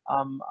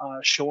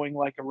showing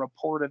like a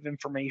report of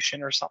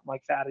information or something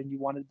like that, and you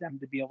wanted them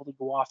to be able to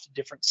go off to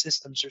different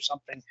systems or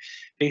something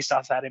based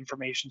off that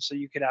information. So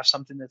you could have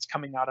something that's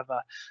coming out of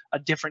a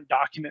different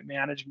document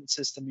management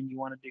system, and you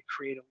wanted to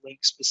create a link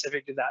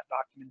specific to that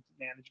document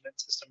management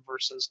system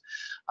versus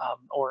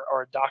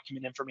or a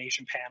document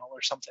information panel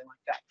or something like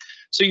that.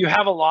 So you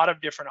have a lot of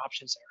different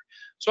options there.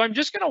 So I'm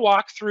just going to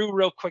walk through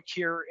real quick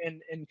here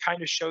and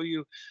kind of show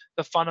you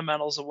the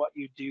fundamentals of what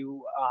you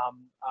do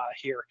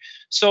here.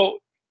 So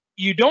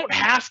you don't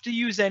have to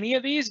use any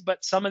of these,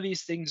 but some of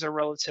these things are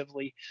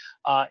relatively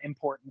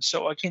important.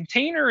 So a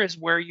container is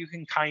where you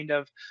can kind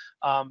of,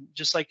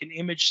 just like an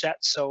image set.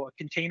 So a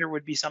container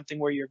would be something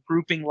where you're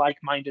grouping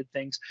like-minded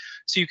things.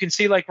 So you can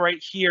see like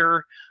right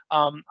here,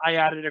 I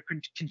added a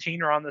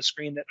container on the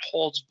screen that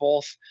holds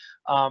both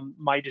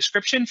my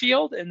description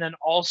field and then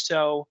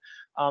also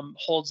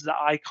holds the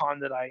icon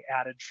that I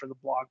added for the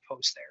blog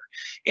post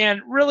there.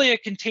 And really a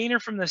container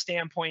from the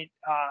standpoint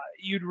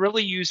you'd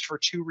really use for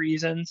two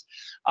reasons.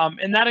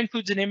 And that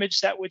includes an image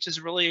set, which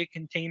is really a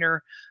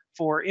container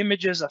for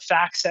images, a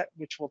fact set,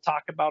 which we'll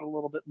talk about a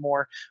little bit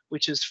more,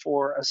 which is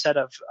for a set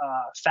of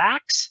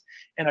facts,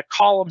 and a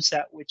column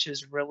set, which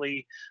is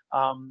really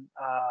a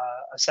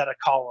set of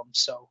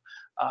columns. So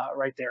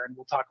right there, and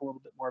we'll talk a little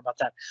bit more about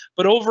that.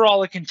 But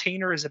overall, a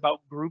container is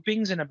about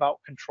groupings and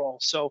about control.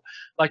 So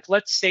like,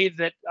 let's say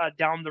that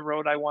down the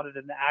road, I wanted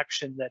an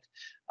action that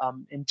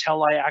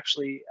until I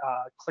actually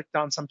clicked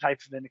on some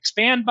type of an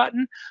expand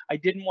button, I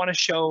didn't want to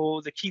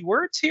show the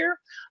keywords here.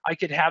 I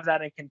could have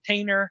that in a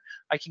container.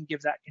 I can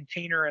give that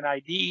container an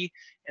ID,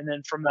 and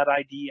then from that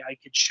ID, I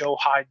could show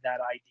hide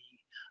that ID.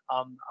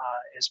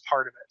 As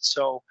part of it.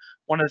 So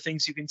one of the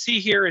things you can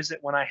see here is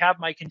that when I have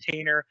my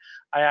container,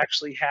 I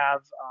actually have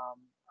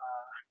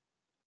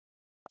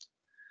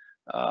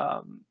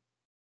why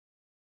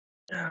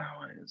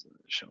isn't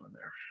it showing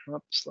there?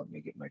 Oops, let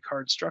me get my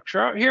card structure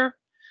out here.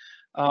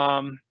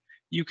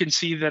 You can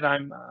see that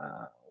I'm,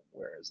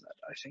 where is that?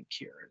 I think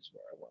here is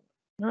where I want it.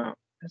 No,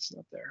 it's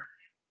not there.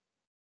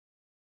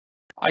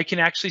 I can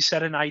actually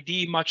set an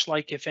ID, much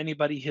like if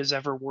anybody has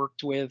ever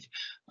worked with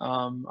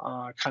kind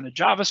of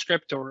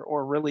JavaScript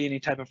or really any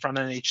type of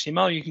front-end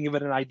HTML, you can give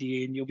it an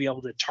ID and you'll be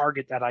able to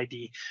target that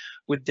ID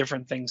with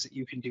different things that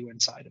you can do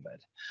inside of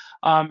it.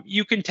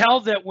 You can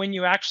tell that when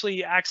you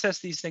actually access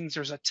these things,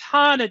 there's a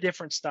ton of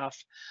different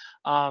stuff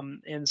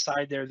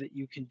inside there that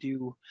you can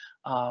do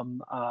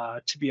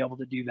to be able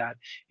to do that.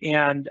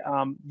 And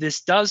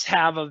this does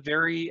have a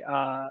very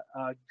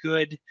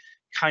good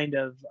kind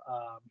of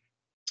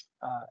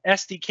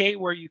SDK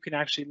where you can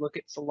actually look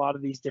at a lot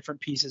of these different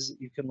pieces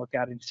that you can look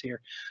at into here.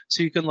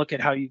 So you can look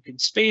at how you can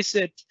space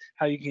it,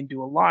 how you can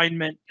do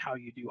alignment, how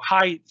you do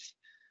height,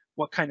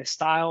 what kind of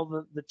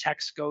style the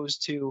text goes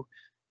to.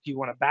 Do you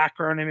want a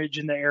background image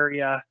in the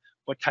area?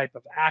 What type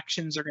of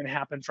actions are going to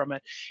happen from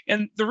it?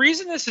 And the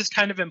reason this is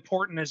kind of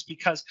important is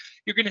because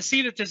you're going to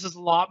see that this is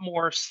a lot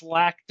more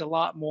select, a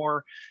lot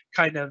more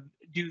kind of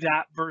do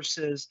that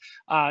versus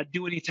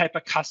do any type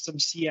of custom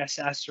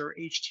CSS or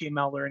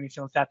HTML or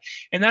anything like that.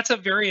 And that's a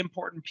very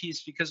important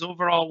piece because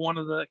overall, one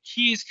of the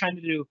keys kind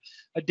of to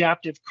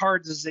adaptive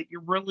cards is that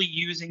you're really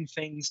using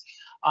things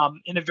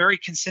in a very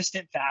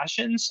consistent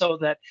fashion so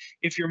that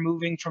if you're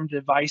moving from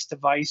device to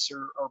device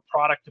or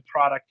product to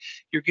product,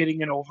 you're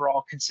getting an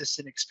overall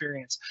consistent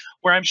experience.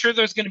 Where I'm sure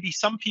there's going to be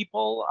some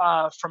people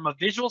from a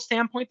visual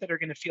standpoint that are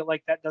going to feel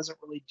like that doesn't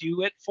really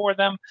do it for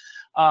them.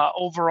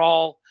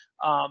 Overall,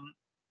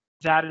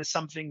 that is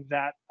something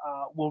that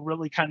will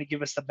really kind of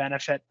give us the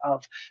benefit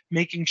of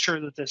making sure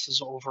that this is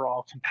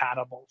overall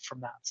compatible from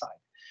that side.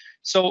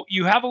 So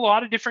you have a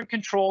lot of different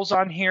controls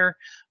on here.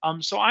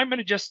 So I'm going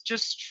to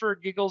just for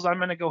giggles, I'm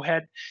going to go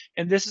ahead,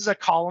 and this is a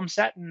column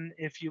set. And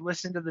if you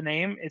listen to the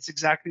name, it's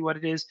exactly what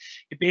it is.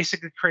 It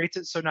basically creates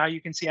it. So now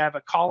you can see I have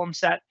a column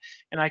set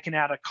and I can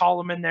add a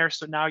column in there.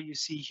 So now you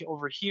see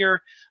over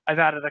here, I've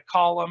added a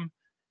column.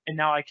 And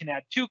now I can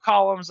add 2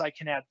 columns, I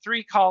can add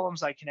 3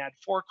 columns, I can add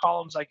 4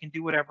 columns, I can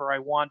do whatever I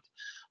want.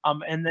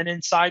 And then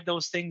inside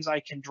those things, I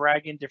can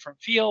drag in different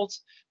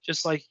fields,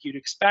 just like you'd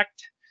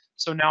expect.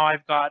 So now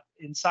I've got,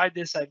 inside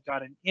this, I've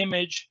got an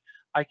image.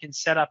 I can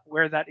set up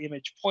where that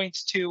image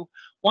points to.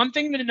 One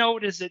thing to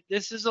note is that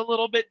this is a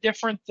little bit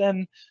different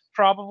than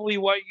probably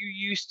what you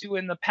used to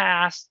in the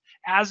past.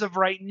 As of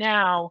right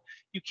now,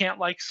 you can't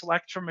like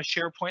select from a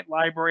SharePoint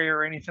library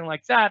or anything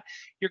like that.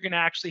 You're going to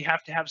actually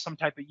have to have some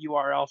type of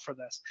URL for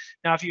this.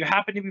 Now, if you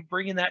happen to be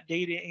bringing that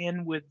data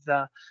in with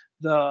the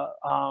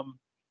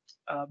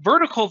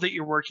vertical that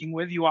you're working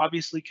with, you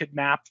obviously could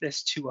map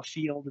this to a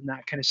field and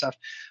that kind of stuff.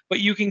 But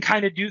you can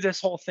kind of do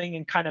this whole thing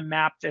and kind of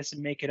map this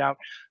and make it out.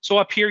 So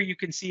up here, you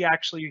can see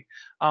actually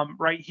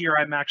right here,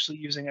 I'm actually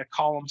using a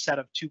column set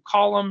of 2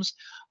 columns.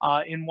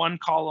 In one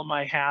column,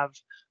 I have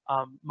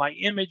my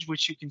image,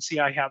 which you can see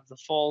I have the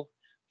full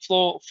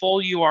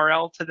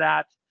URL to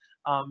that.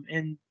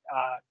 And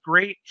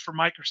great for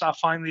Microsoft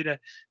finally to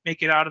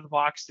make it out of the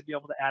box to be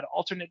able to add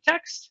alternate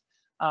text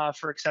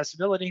for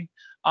accessibility,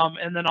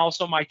 and then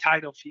also my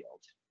title field.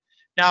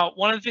 Now,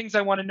 one of the things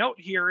I want to note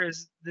here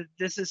is that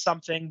this is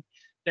something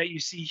that you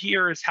see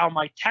here is how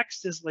my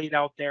text is laid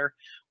out there.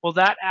 Well,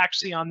 that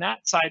actually on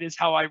that side is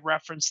how I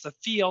reference the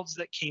fields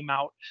that came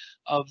out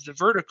of the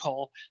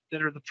vertical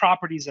that are the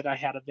properties that I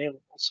had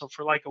available. So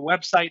for like a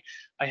website,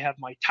 I have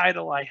my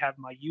title, I have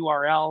my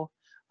URL,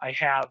 I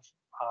have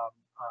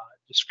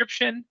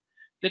description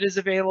that is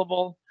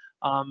available,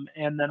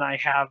 and then I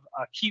have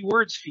a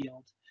keywords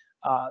field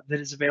that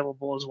is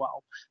available as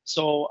well.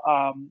 So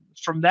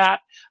from that,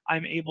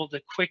 I'm able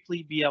to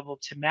quickly be able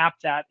to map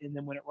that, and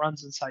then when it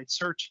runs inside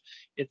search,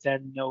 it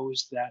then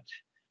knows that,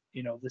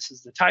 you know, this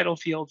is the title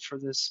field for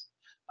this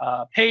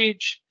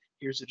page.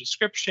 Here's a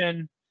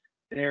description.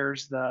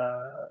 There's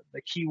the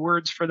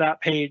keywords for that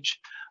page,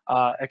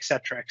 et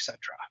cetera,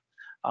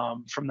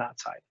 from that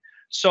side.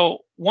 So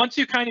once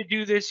you kind of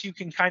do this, you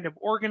can kind of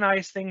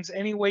organize things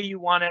any way you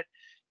want it.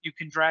 You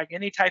can drag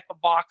any type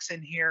of box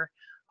in here.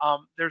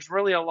 There's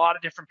really a lot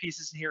of different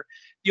pieces in here.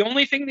 The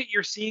only thing that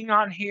you're seeing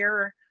on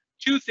here,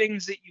 2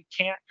 things that you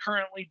can't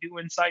currently do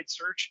inside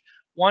search.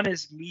 One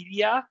is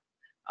media.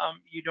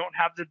 You don't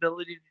have the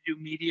ability to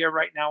do media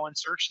right now in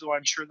search, though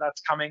I'm sure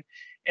that's coming,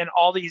 and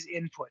all these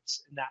inputs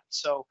in that.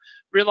 So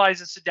realize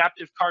this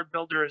adaptive card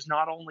builder is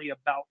not only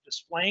about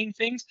displaying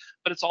things,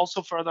 but it's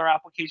also for other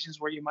applications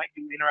where you might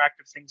do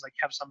interactive things like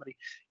have somebody,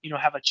 you know,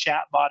 have a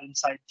chat bot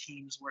inside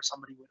Teams where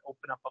somebody would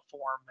open up a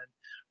form and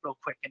real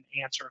quick and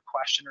answer a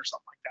question or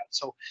something like that.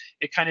 So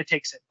it kind of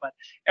takes it, but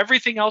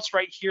everything else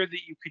right here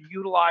that you can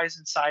utilize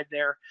inside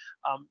there.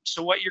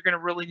 So what you're going to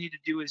really need to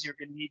do is you're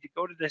going to need to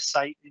go to this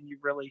site, and you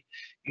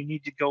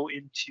need to go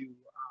into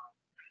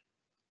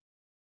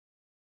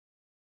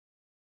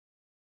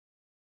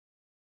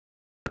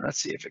let's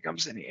see if it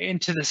comes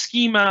into the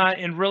schema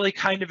and really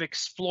kind of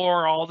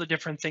explore all the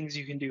different things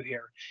you can do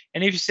here.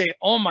 And if you say,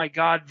 oh my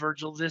God,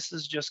 Virgil, this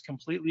is just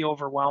completely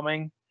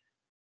overwhelming,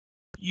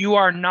 you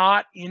are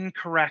not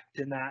incorrect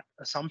in that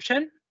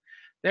assumption.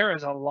 There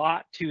is a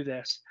lot to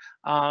this,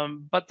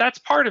 but that's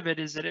part of it,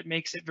 is that it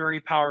makes it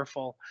very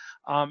powerful.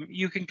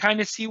 You can kind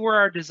of see where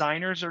our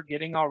designers are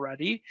getting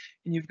already,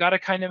 and you've got to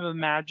kind of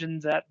imagine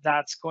that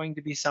that's going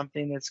to be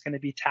something that's going to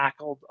be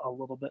tackled a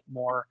little bit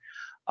more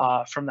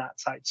from that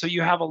side. So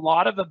you have a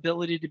lot of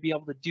ability to be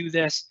able to do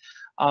this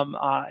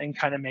and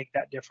kind of make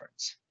that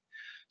difference.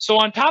 So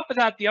on top of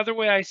that, the other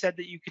way I said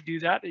that you could do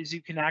that is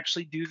you can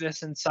actually do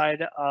this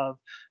inside of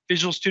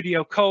Visual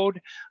Studio Code.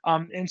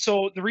 And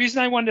so the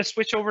reason I wanted to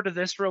switch over to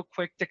this real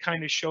quick to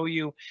kind of show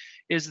you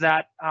is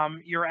that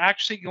you're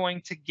actually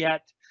going to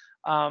get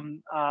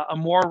a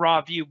more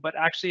raw view. But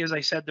actually, as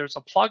I said, there's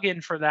a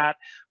plugin for that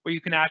where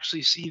you can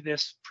actually see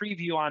this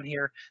preview on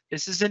here.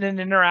 This isn't an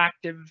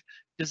interactive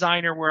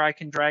designer where I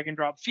can drag and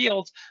drop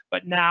fields,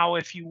 but now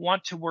if you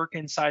want to work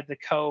inside the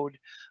code,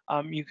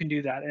 you can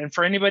do that. And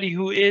for anybody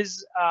who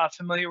is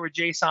familiar with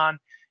JSON,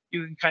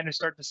 you can kind of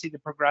start to see the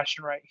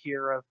progression right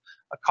here of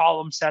a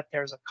column set.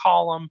 There's a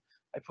column.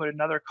 I put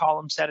another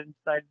column set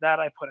inside that.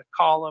 I put a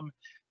column.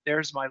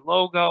 There's my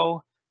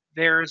logo.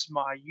 There's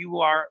my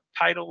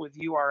title with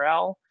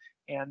URL,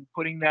 and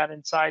putting that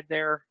inside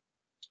there.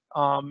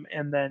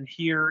 And then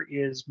here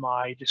is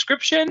my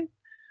description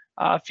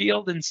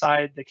field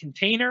inside the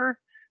container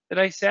that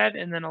I said.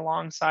 And then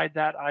alongside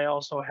that, I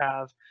also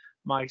have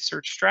my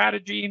search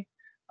strategy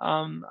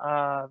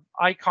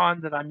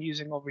icon that I'm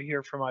using over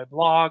here for my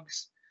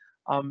blogs,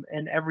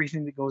 and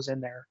everything that goes in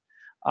there.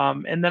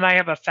 And then I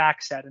have a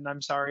fact set, and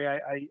I'm sorry,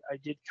 I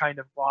did kind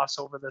of gloss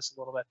over this a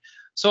little bit.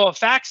 So a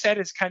fact set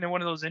is kind of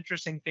one of those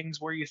interesting things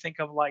where you think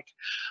of like,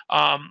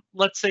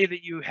 let's say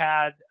that you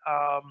had,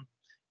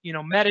 you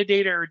know,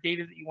 metadata or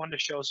data that you wanted to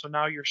show. So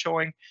now you're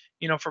showing,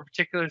 you know, for a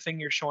particular thing,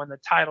 you're showing the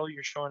title,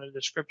 you're showing a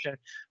description,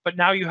 but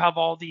now you have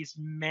all these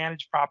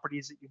managed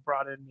properties that you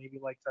brought in, maybe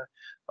like the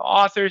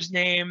author's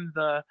name,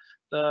 the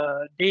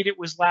date it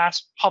was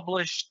last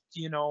published,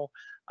 you know,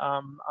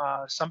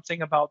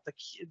 something about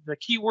the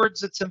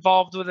keywords that's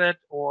involved with it,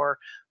 or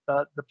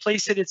the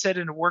place that it's at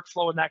in a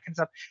workflow and that kind of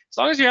stuff. As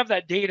long as you have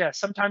that data,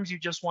 sometimes you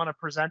just want to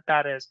present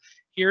that as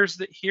here's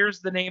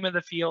the name of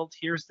the field,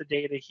 here's the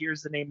data,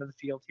 here's the name of the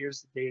field,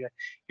 here's the data,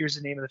 here's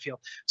the name of the field.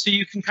 So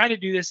you can kind of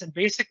do this, and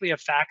basically a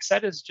fact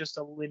set is just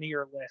a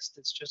linear list.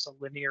 It's just a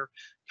linear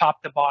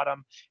top to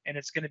bottom, and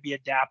it's going to be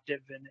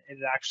adaptive, and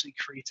it actually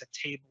creates a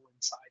table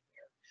inside.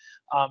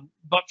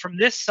 But from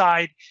this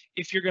side,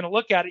 if you're going to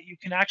look at it, you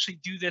can actually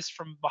do this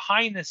from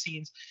behind the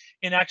scenes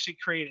and actually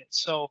create it.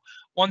 So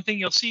one thing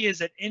you'll see is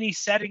that any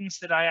settings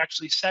that I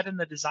actually set in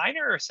the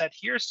designer are set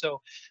here. So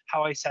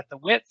how I set the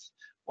width,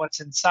 what's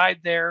inside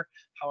there,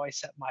 how I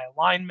set my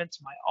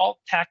alignments, my alt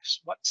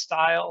text, what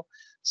style.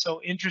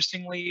 So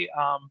interestingly,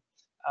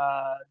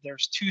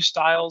 there's two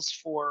styles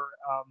for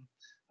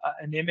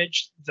an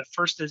image. The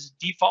first is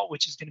default,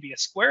 which is going to be a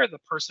square. The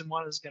person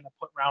one is going to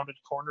put rounded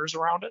corners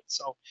around it.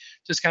 So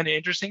just kind of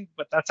interesting,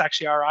 but that's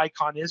actually our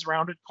icon is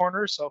rounded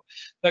corners. So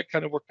that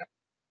kind of worked out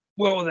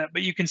well with that.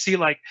 But you can see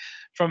like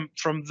from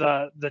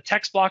the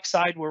text block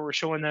side where we're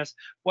showing this,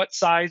 what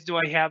size do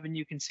I have? And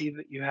you can see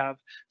that you have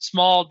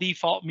small,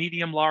 default,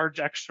 medium, large,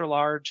 extra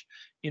large,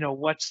 you know,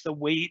 what's the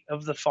weight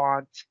of the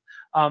font.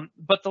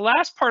 But the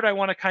last part I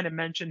want to kind of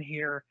mention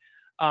here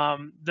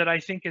that I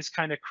think is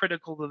kind of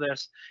critical to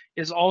this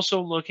is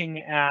also looking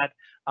at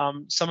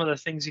some of the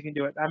things you can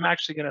do. I'm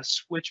actually going to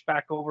switch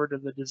back over to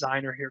the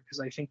designer here because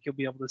I think you'll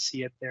be able to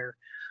see it there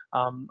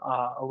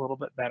a little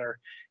bit better.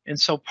 And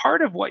so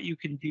part of what you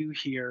can do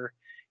here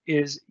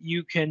is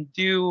you can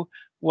do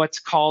what's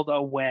called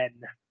a when.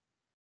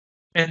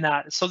 And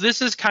that, so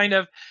this is kind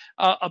of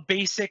a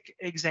basic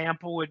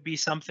example would be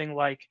something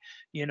like,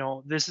 you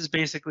know, this is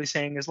basically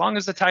saying as long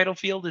as the title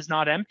field is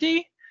not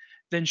empty,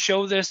 then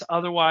show this,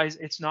 otherwise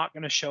it's not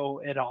going to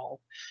show at all.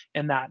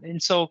 And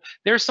so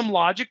there's some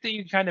logic that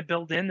you kind of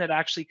build in that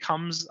actually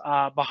comes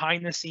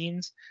behind the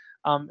scenes.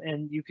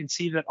 And you can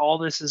see that all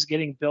this is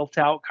getting built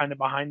out kind of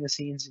behind the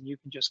scenes, and you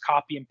can just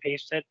copy and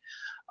paste it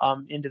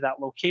into that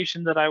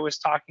location that I was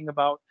talking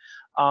about.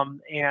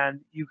 And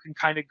you can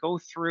kind of go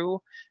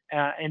through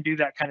and do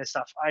that kind of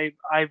stuff.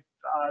 I've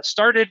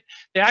started,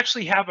 they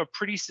actually have a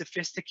pretty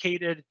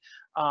sophisticated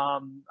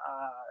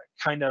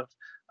kind of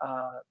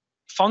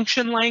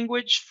function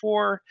language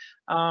for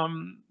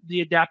the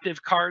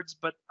adaptive cards,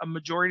 but a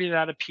majority of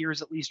that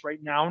appears, at least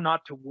right now,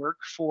 not to work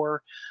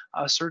for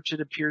search.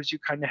 It appears you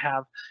kind of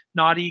have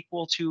not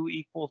equal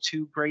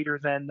to, greater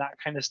than, that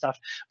kind of stuff.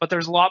 But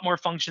there's a lot more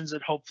functions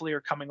that hopefully are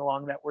coming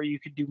along that where you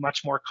could do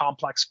much more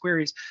complex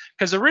queries.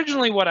 Because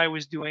originally what I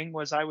was doing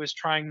was I was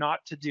trying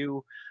not to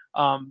do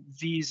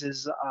these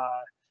as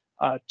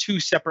two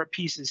separate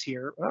pieces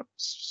here.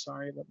 Oops,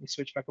 sorry, let me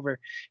switch back over here.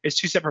 It's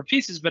two separate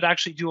pieces, but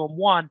actually do them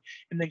one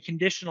and then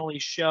conditionally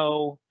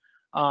show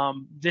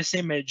this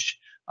image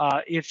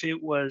if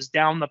it was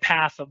down the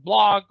path of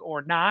blog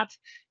or not.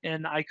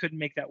 And I couldn't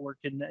make that work,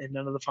 and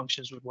none of the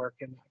functions would work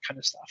and that kind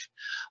of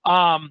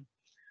stuff.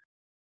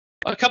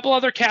 A couple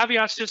other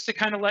caveats just to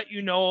kind of let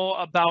you know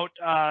about,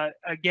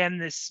 again,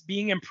 this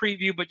being in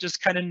preview, but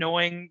just kind of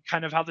knowing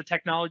kind of how the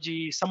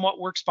technology somewhat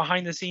works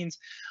behind the scenes,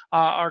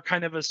 are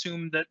kind of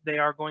assumed that they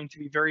are going to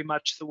be very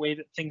much the way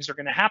that things are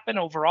going to happen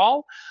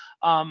overall.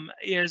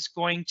 Is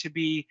going to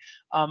be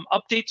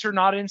updates are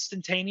not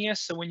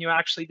instantaneous. So when you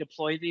actually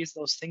deploy these,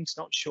 those things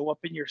don't show up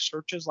in your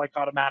searches like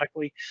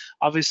automatically.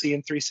 Obviously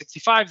in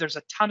 365, there's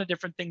a ton of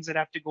different things that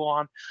have to go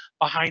on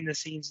behind the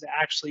scenes to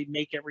actually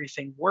make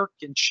everything work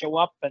and show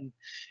up and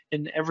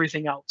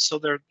everything else. So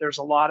there's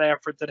a lot of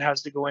effort that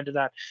has to go into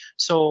that.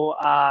 So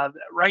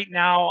right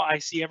now I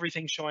see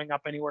everything showing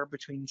up anywhere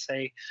between,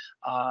 say,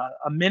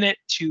 a minute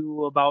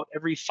to about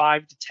every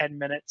 5 to 10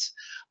 minutes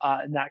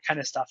and that kind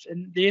of stuff.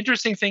 And the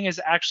interesting thing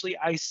is actually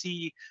I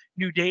see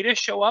new data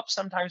show up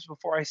sometimes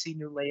before I see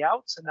new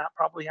layouts, and that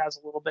probably has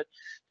a little bit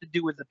to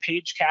do with the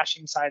page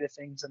caching side of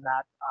things and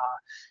that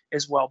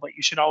as well. But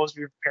you should always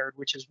be prepared,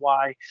 which is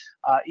why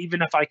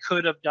even if I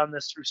could have done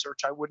this through search,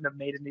 I wouldn't have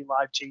made any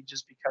live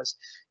changes because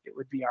it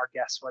would be our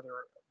guess whether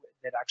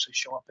they'd actually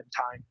show up in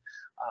time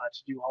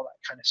to do all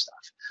that kind of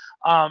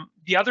stuff.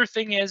 The other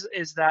thing is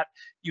that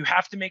you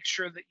have to make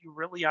sure that you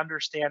really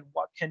understand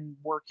what can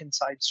work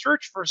inside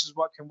search versus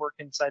what can work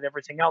inside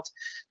everything else.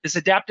 This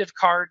adaptive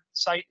card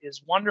site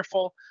is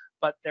wonderful,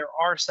 but there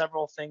are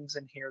several things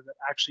in here that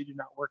actually do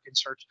not work in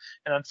search.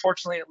 And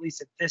unfortunately, at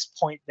least at this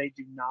point, they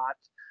do not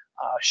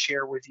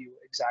share with you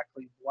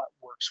exactly what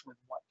works with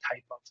what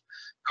type of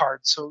card.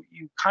 So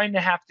you kind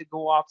of have to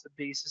go off the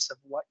basis of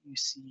what you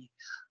see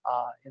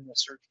in the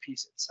search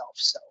piece itself.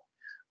 So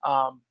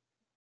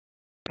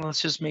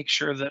let's just make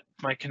sure that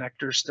my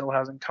connector still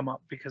hasn't come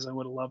up because I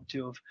would have loved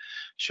to have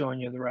shown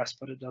you the rest,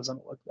 but it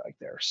doesn't look like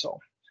there. So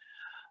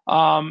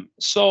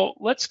so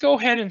let's go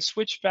ahead and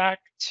switch back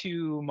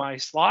to my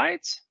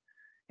slides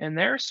in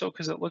there. So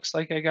because it looks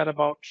like I got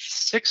about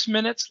 6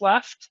 minutes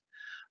left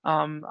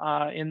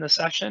in the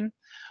session.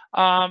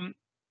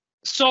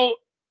 So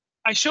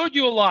I showed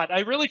you a lot.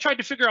 I really tried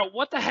to figure out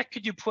what the heck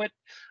could you put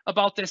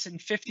about this in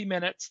 50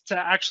 minutes to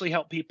actually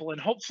help people.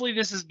 And hopefully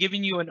this is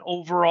giving you an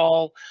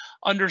overall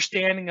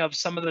understanding of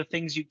some of the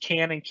things you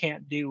can and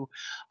can't do.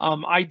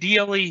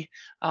 Ideally,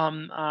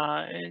 down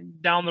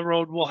the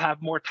road, we'll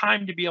have more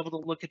time to be able to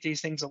look at these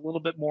things a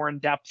little bit more in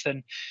depth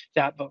and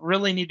that, but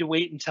really need to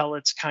wait until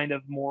it's kind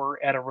of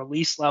more at a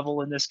release level.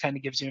 And this kind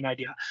of gives you an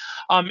idea.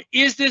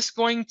 Is this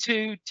going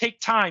to take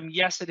time?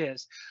 Yes, it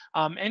is.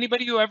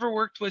 Anybody who ever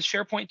worked with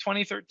SharePoint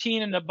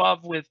 2013 and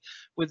above with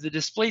the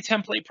display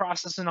template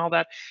process and all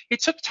that,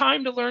 it took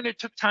time to learn. It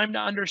took time to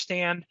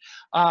understand.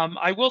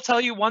 I will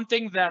tell you one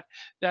thing that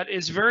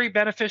is very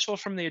beneficial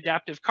from the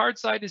adaptive card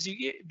side is you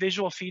get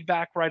visual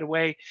feedback right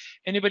away.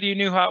 Anybody who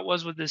knew how it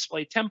was with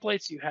display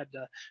templates, you had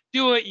to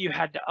do it, you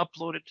had to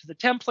upload it to the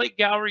template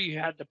gallery, you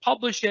had to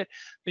publish it,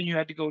 then you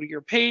had to go to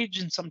your page,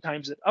 and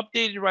sometimes it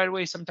updated right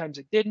away, sometimes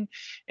it didn't,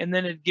 and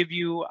then it'd give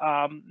you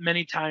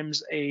many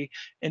times an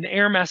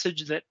error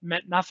message that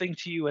meant nothing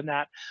to you. And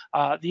that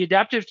the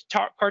adaptive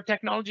card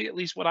technology, at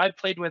least what I've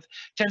played with,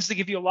 tends to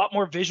give you a lot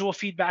more visual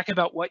feedback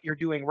about what you're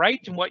doing right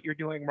and what you're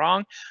doing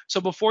wrong.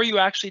 So before you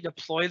actually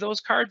deploy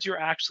those cards, you're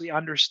actually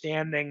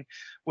understanding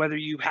whether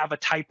you have a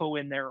typo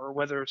in there or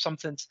whether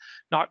something's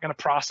not going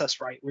to process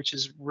right, which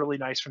is really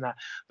nice from that.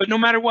 But no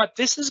matter what,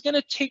 this is going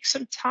to take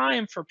some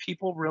time for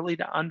people really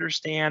to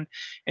understand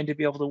and to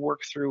be able to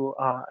work through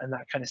and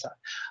that kind of stuff.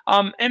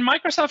 And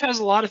Microsoft has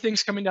a lot of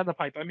things coming down the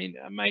pipe. I mean,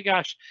 my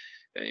gosh,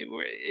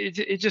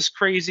 it's just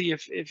crazy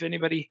if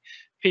anybody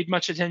paid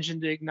much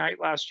attention to Ignite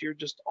last year,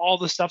 just all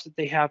the stuff that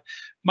they have.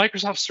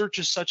 Microsoft Search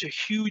is such a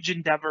huge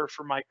endeavor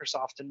for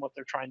Microsoft and what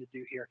they're trying to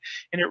do here.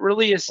 And it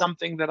really is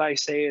something that I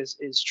say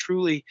is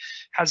truly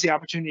has the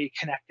opportunity to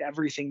connect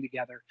everything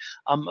together.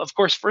 Of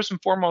course, first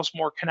and foremost,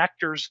 more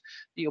connectors.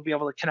 You'll be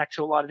able to connect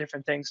to a lot of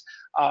different things.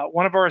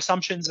 One of our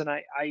assumptions, and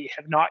I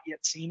have not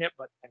yet seen it,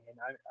 but I mean,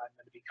 I'm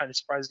going to be kind of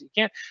surprised that you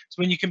can't, is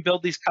when you can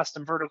build these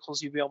custom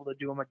verticals, you'll be able to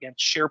do them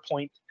against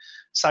SharePoint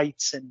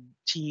sites and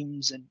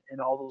Teams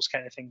and all those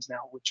kind of things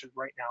now, which is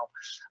right now,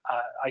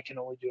 I can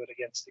only do it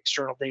against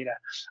external data.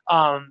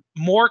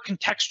 More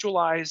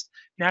contextualized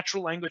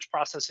natural language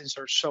processing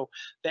search. So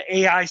the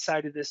AI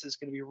side of this is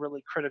going to be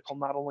really critical,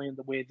 not only in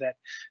the way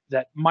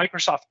that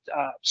Microsoft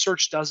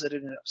Search does it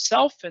in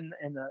itself and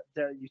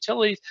the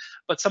utilities,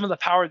 but some of the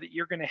power that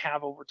you're going to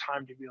have over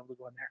time to be able to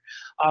go in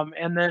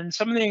there. And then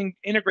some of the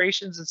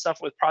integrations and stuff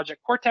with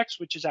Project Cortex,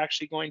 which is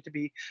actually going to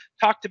be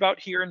talked about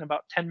here in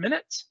about 10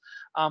 minutes.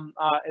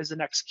 As the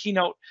next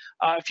keynote.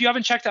 If you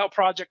haven't checked out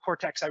Project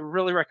Cortex, I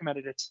really recommend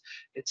it.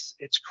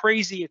 It's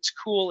crazy, it's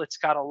cool, it's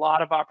got a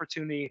lot of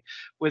opportunity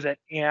with it,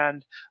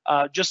 and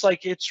just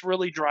like it's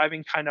really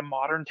driving kind of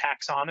modern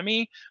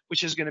taxonomy,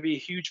 which is going to be a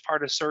huge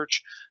part of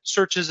search.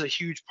 Search is a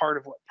huge part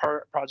of what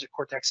Project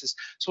Cortex is.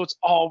 So it's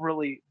all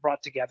really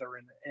brought together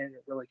and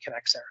it really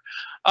connects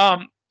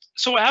there.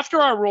 So after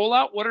our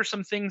rollout, what are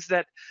some things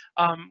that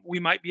we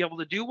might be able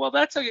to do? Well,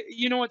 that's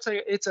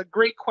it's a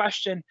great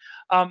question.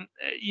 A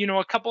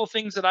couple of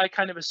things that I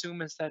kind of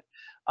assume is that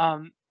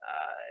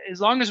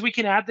as long as we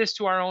can add this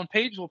to our own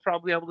page, we'll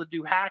probably be able to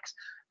do hacks,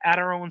 add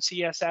our own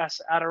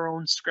CSS, add our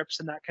own scripts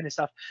and that kind of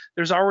stuff.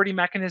 There's already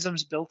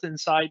mechanisms built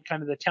inside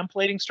kind of the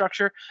templating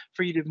structure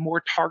for you to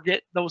more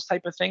target those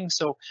type of things.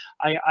 So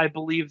I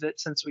believe that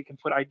since we can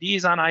put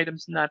IDs on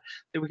items and that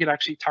we could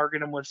actually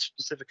target them with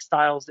specific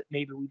styles that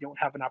maybe we don't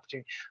have an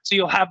opportunity. So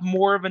you'll have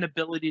more of an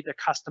ability to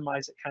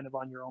customize it kind of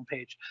on your own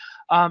page.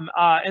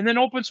 And then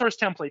open source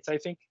templates. I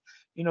think,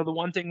 the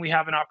one thing we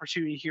have an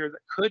opportunity here that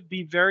could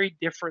be very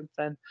different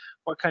than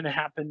what kind of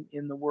happened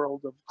in the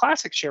world of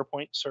classic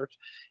SharePoint search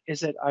is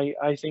that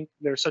I think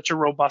there's such a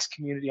robust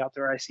community out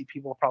there. I see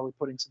people probably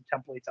putting some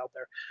templates out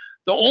there.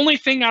 The only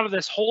thing out of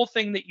this whole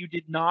thing that you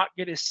did not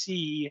get to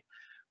see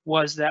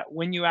was that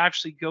when you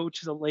actually go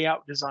to the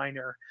layout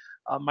designer,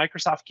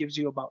 Microsoft gives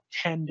you about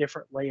 10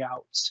 different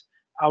layouts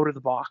out of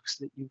the box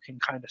that you can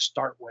kind of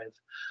start with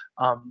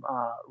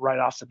right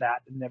off the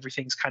bat, and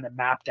everything's kind of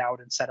mapped out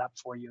and set up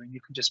for you, and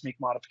you can just make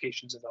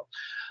modifications of those.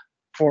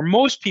 For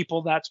most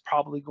people, that's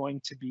probably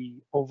going to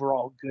be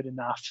overall good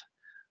enough,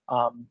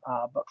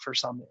 but for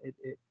some,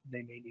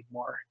 they may need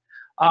more.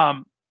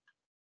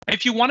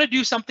 If you want to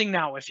do something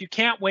now, if you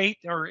can't wait,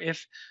 or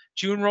if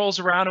June rolls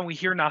around and we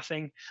hear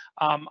nothing,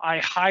 I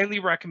highly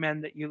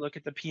recommend that you look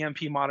at the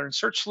PMP Modern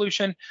Search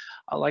Solution.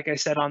 Like I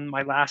said on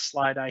my last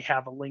slide, I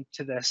have a link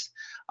to this.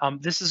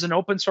 This is an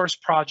open source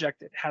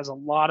project. It has a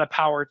lot of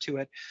power to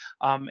it,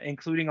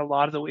 including a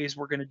lot of the ways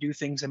we're going to do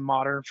things in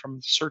Modern,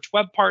 from search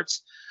web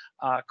parts,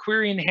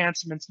 query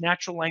enhancements,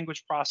 natural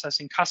language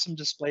processing, custom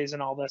displays,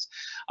 and all this.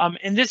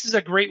 And this is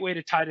a great way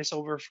to tide us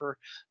over for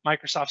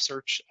Microsoft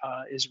Search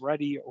is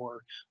ready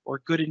or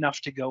good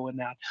enough to go in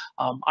that.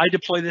 I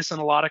deploy this in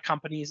a lot of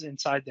companies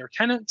inside their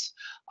tenants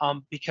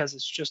because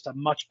it's just a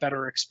much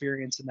better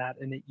experience in that,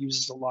 and it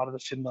uses a lot of the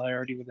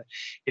familiarity with it.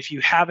 If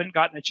you haven't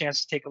gotten a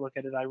chance to take a look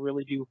at it, I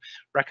really do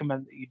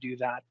recommend that you do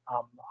that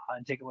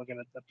and take a look at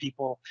it. The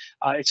people,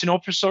 it's an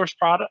open source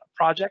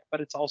project,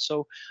 but it's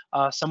also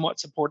somewhat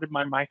supported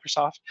by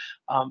Microsoft.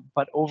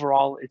 But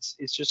overall, it's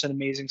just an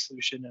amazing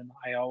solution, and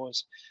I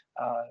always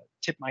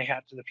tip my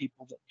hat to the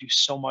people that do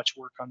so much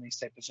work on these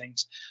type of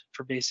things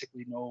for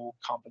basically no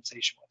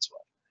compensation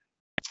whatsoever.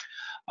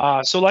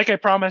 So like I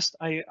promised,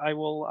 I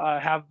will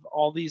have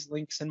all these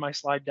links in my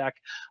slide deck,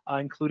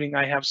 including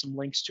I have some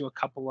links to a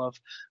couple of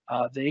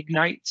the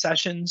Ignite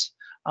sessions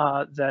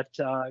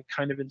that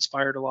kind of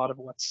inspired a lot of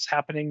what's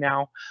happening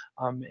now,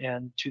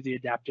 and to the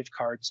adaptive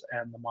cards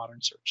and the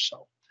modern search.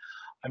 So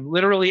I'm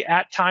literally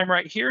at time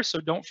right here, so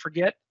don't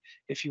forget,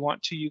 if you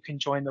want to, you can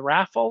join the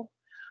raffle.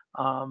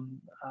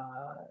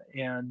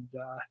 And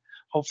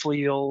hopefully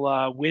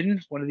you'll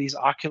win one of these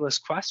Oculus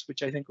Quests,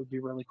 which I think would be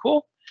really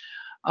cool.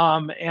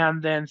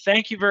 And then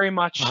thank you very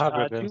much.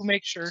 Do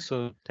make sure.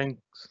 So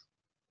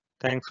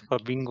thanks for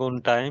being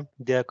on time.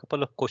 There are a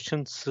couple of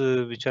questions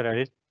which are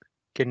added.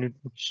 Can you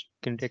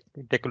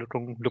take a look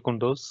on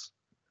those?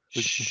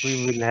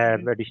 We will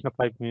have additional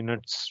 5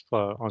 minutes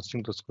for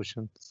answering those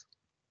questions.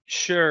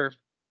 Sure.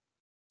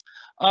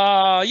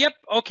 Yep.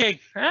 Okay.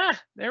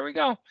 There we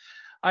go.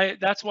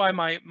 That's why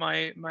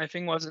my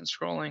thing wasn't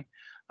scrolling.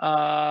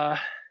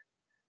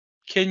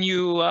 Can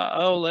you?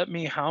 Let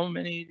me. How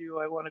many do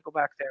I want to go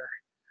back there?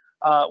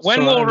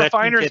 When will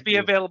refiners be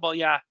available?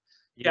 Yeah.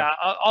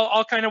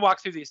 I'll kind of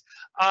walk through these.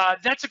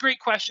 That's a great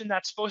question.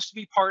 That's supposed to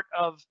be part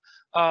of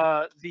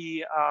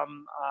the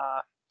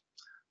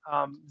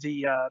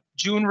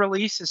June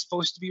release is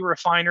supposed to be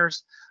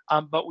refiners,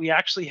 but we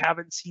actually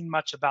haven't seen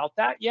much about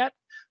that yet.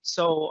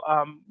 So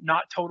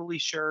not totally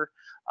sure.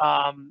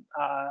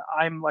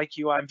 I'm like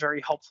you, I'm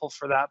very helpful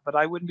for that, but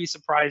I wouldn't be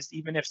surprised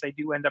even if they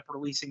do end up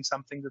releasing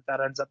something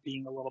that ends up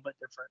being a little bit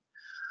different.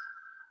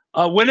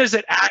 When is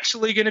it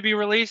actually going to be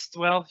released?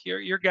 Well,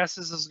 your guess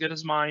is as good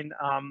as mine.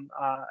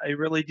 I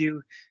really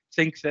do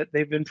think that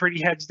they've been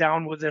pretty heads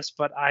down with this,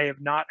 but I have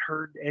not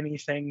heard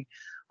anything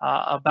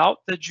about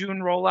the June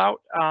rollout,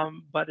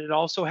 but it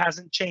also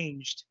hasn't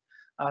changed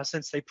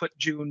since they put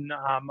June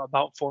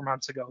about 4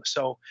 months ago.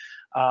 So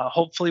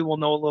hopefully we'll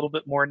know a little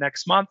bit more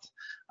next month,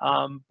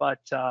 but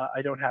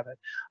I don't have it.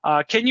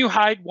 Can you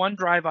hide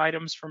OneDrive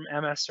items from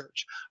MS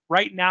Search?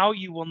 Right now,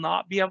 you will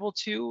not be able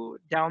to.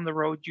 Down the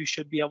road, you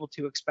should be able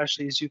to,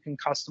 especially as you can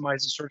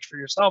customize the search for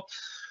yourself.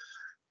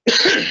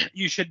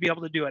 You should be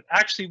able to do it.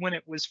 Actually, when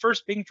it was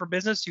first being for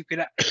business, you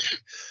could,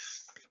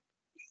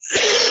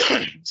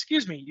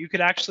 excuse me, you could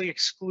actually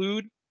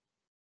exclude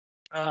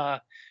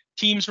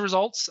Teams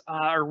results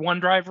or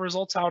OneDrive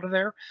results out of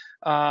there,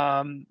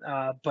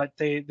 but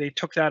they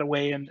took that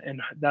away,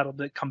 and that'll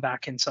come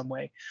back in some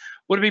way.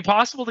 Would it be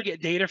possible to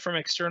get data from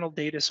external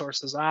data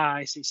sources?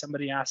 I see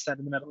somebody asked that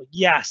in the middle.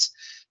 Yes,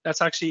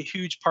 that's actually a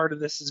huge part of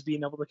this, is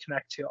being able to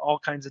connect to all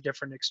kinds of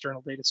different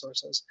external data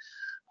sources.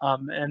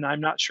 And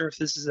I'm not sure if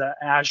this is an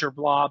Azure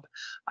blob.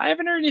 I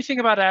haven't heard anything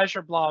about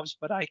Azure blobs,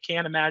 but I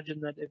can't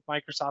imagine that if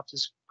Microsoft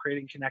is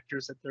creating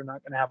connectors that they're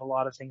not going to have a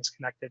lot of things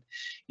connected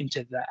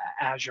into the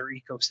Azure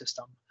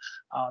ecosystem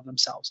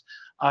themselves.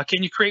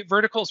 Can you create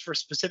verticals for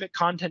specific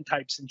content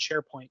types in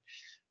SharePoint?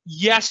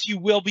 Yes, you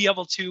will be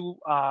able to.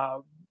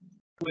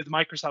 With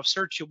Microsoft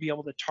Search, you'll be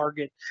able to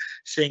target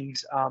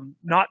things.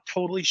 Not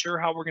totally sure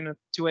how we're going to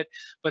do it,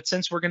 but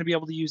since we're going to be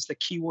able to use the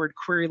keyword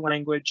query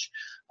language,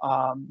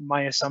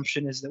 my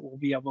assumption is that we'll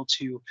be able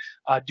to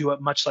do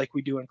it much like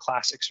we do in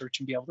classic search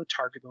and be able to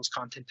target those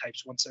content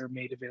types once they're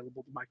made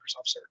available to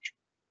Microsoft Search.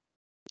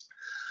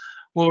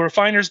 Will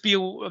refiners be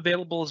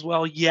available as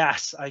well?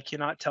 Yes, I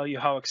cannot tell you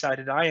how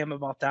excited I am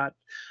about that.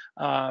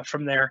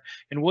 From there.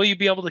 And will you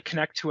be able to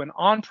connect to an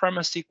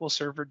on-premise SQL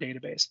Server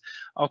database?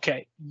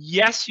 Okay,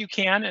 yes, you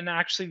can. And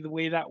actually the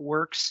way that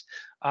works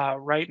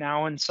right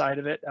now inside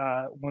of it,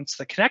 once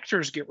the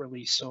connectors get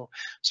released.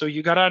 So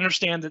you got to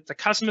understand that the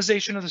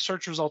customization of the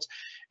search results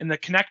and the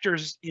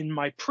connectors in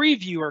my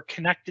preview are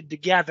connected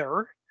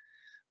together,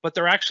 but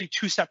they're actually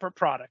two separate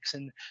products.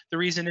 And the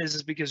reason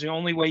is because the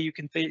only way you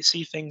can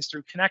see things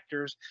through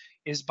connectors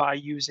is by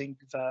using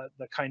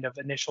the kind of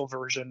initial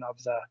version of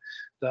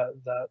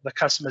the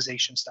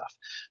customization stuff.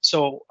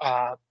 So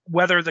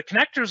whether the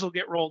connectors will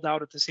get rolled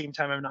out at the same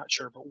time, I'm not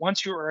sure. But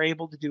once you are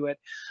able to do it,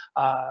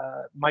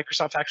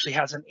 Microsoft actually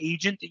has an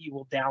agent that you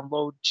will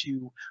download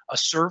to a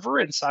server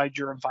inside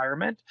your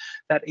environment.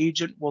 That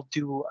agent will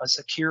do a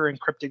secure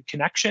encrypted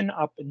connection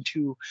up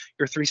into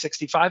your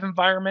 365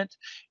 environment,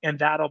 and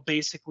that'll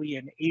basically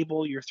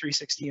enable your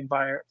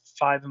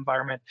 365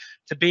 environment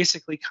to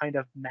basically kind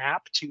of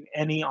map to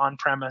any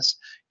on-premise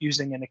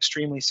using an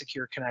extremely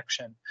secure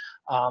connection.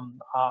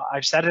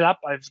 I've set it up,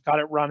 I've got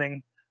it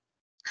running.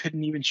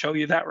 Couldn't even show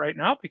you that right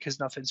now because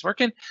nothing's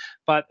working,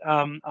 but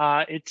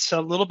it's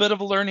a little bit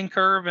of a learning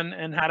curve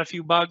and had a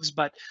few bugs,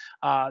 but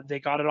they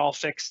got it all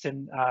fixed.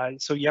 And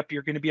so, yep,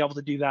 you're going to be able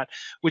to do that,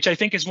 which I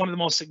think is one of the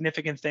most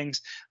significant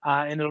things.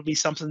 And it'll be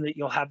something that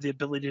you'll have the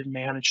ability to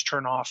manage,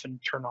 turn off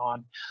and turn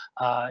on,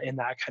 and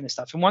that kind of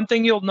stuff. And one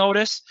thing you'll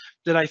notice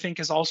that I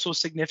think is also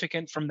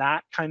significant from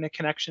that kind of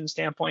connection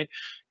standpoint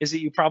is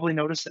that you probably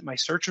notice that my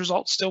search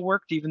results still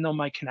worked, even though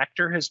my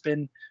connector has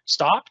been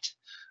stopped.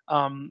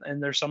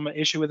 And there's some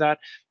issue with that.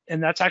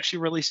 And that's actually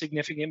really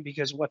significant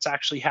because what's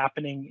actually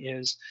happening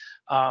is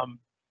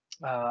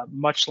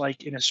much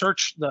like in a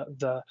search,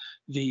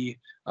 the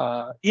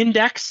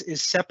index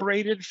is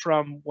separated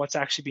from what's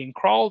actually being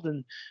crawled,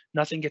 and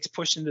nothing gets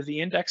pushed into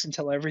the index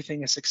until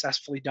everything is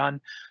successfully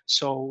done.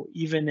 So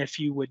even if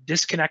you would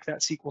disconnect that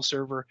SQL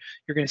Server,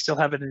 you're going to still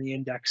have it in the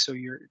index. So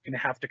you're going to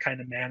have to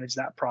kind of manage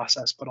that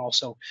process, but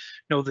also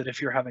know that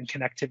if you're having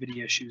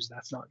connectivity issues,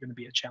 that's not going to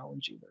be a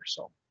challenge either.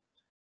 So.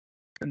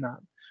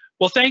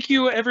 Well, thank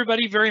you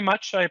everybody very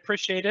much. I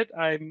appreciate it.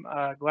 I'm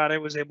glad I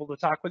was able to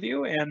talk with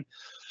you, and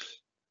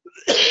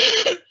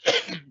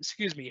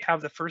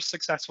have the first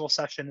successful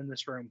session in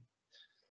this room.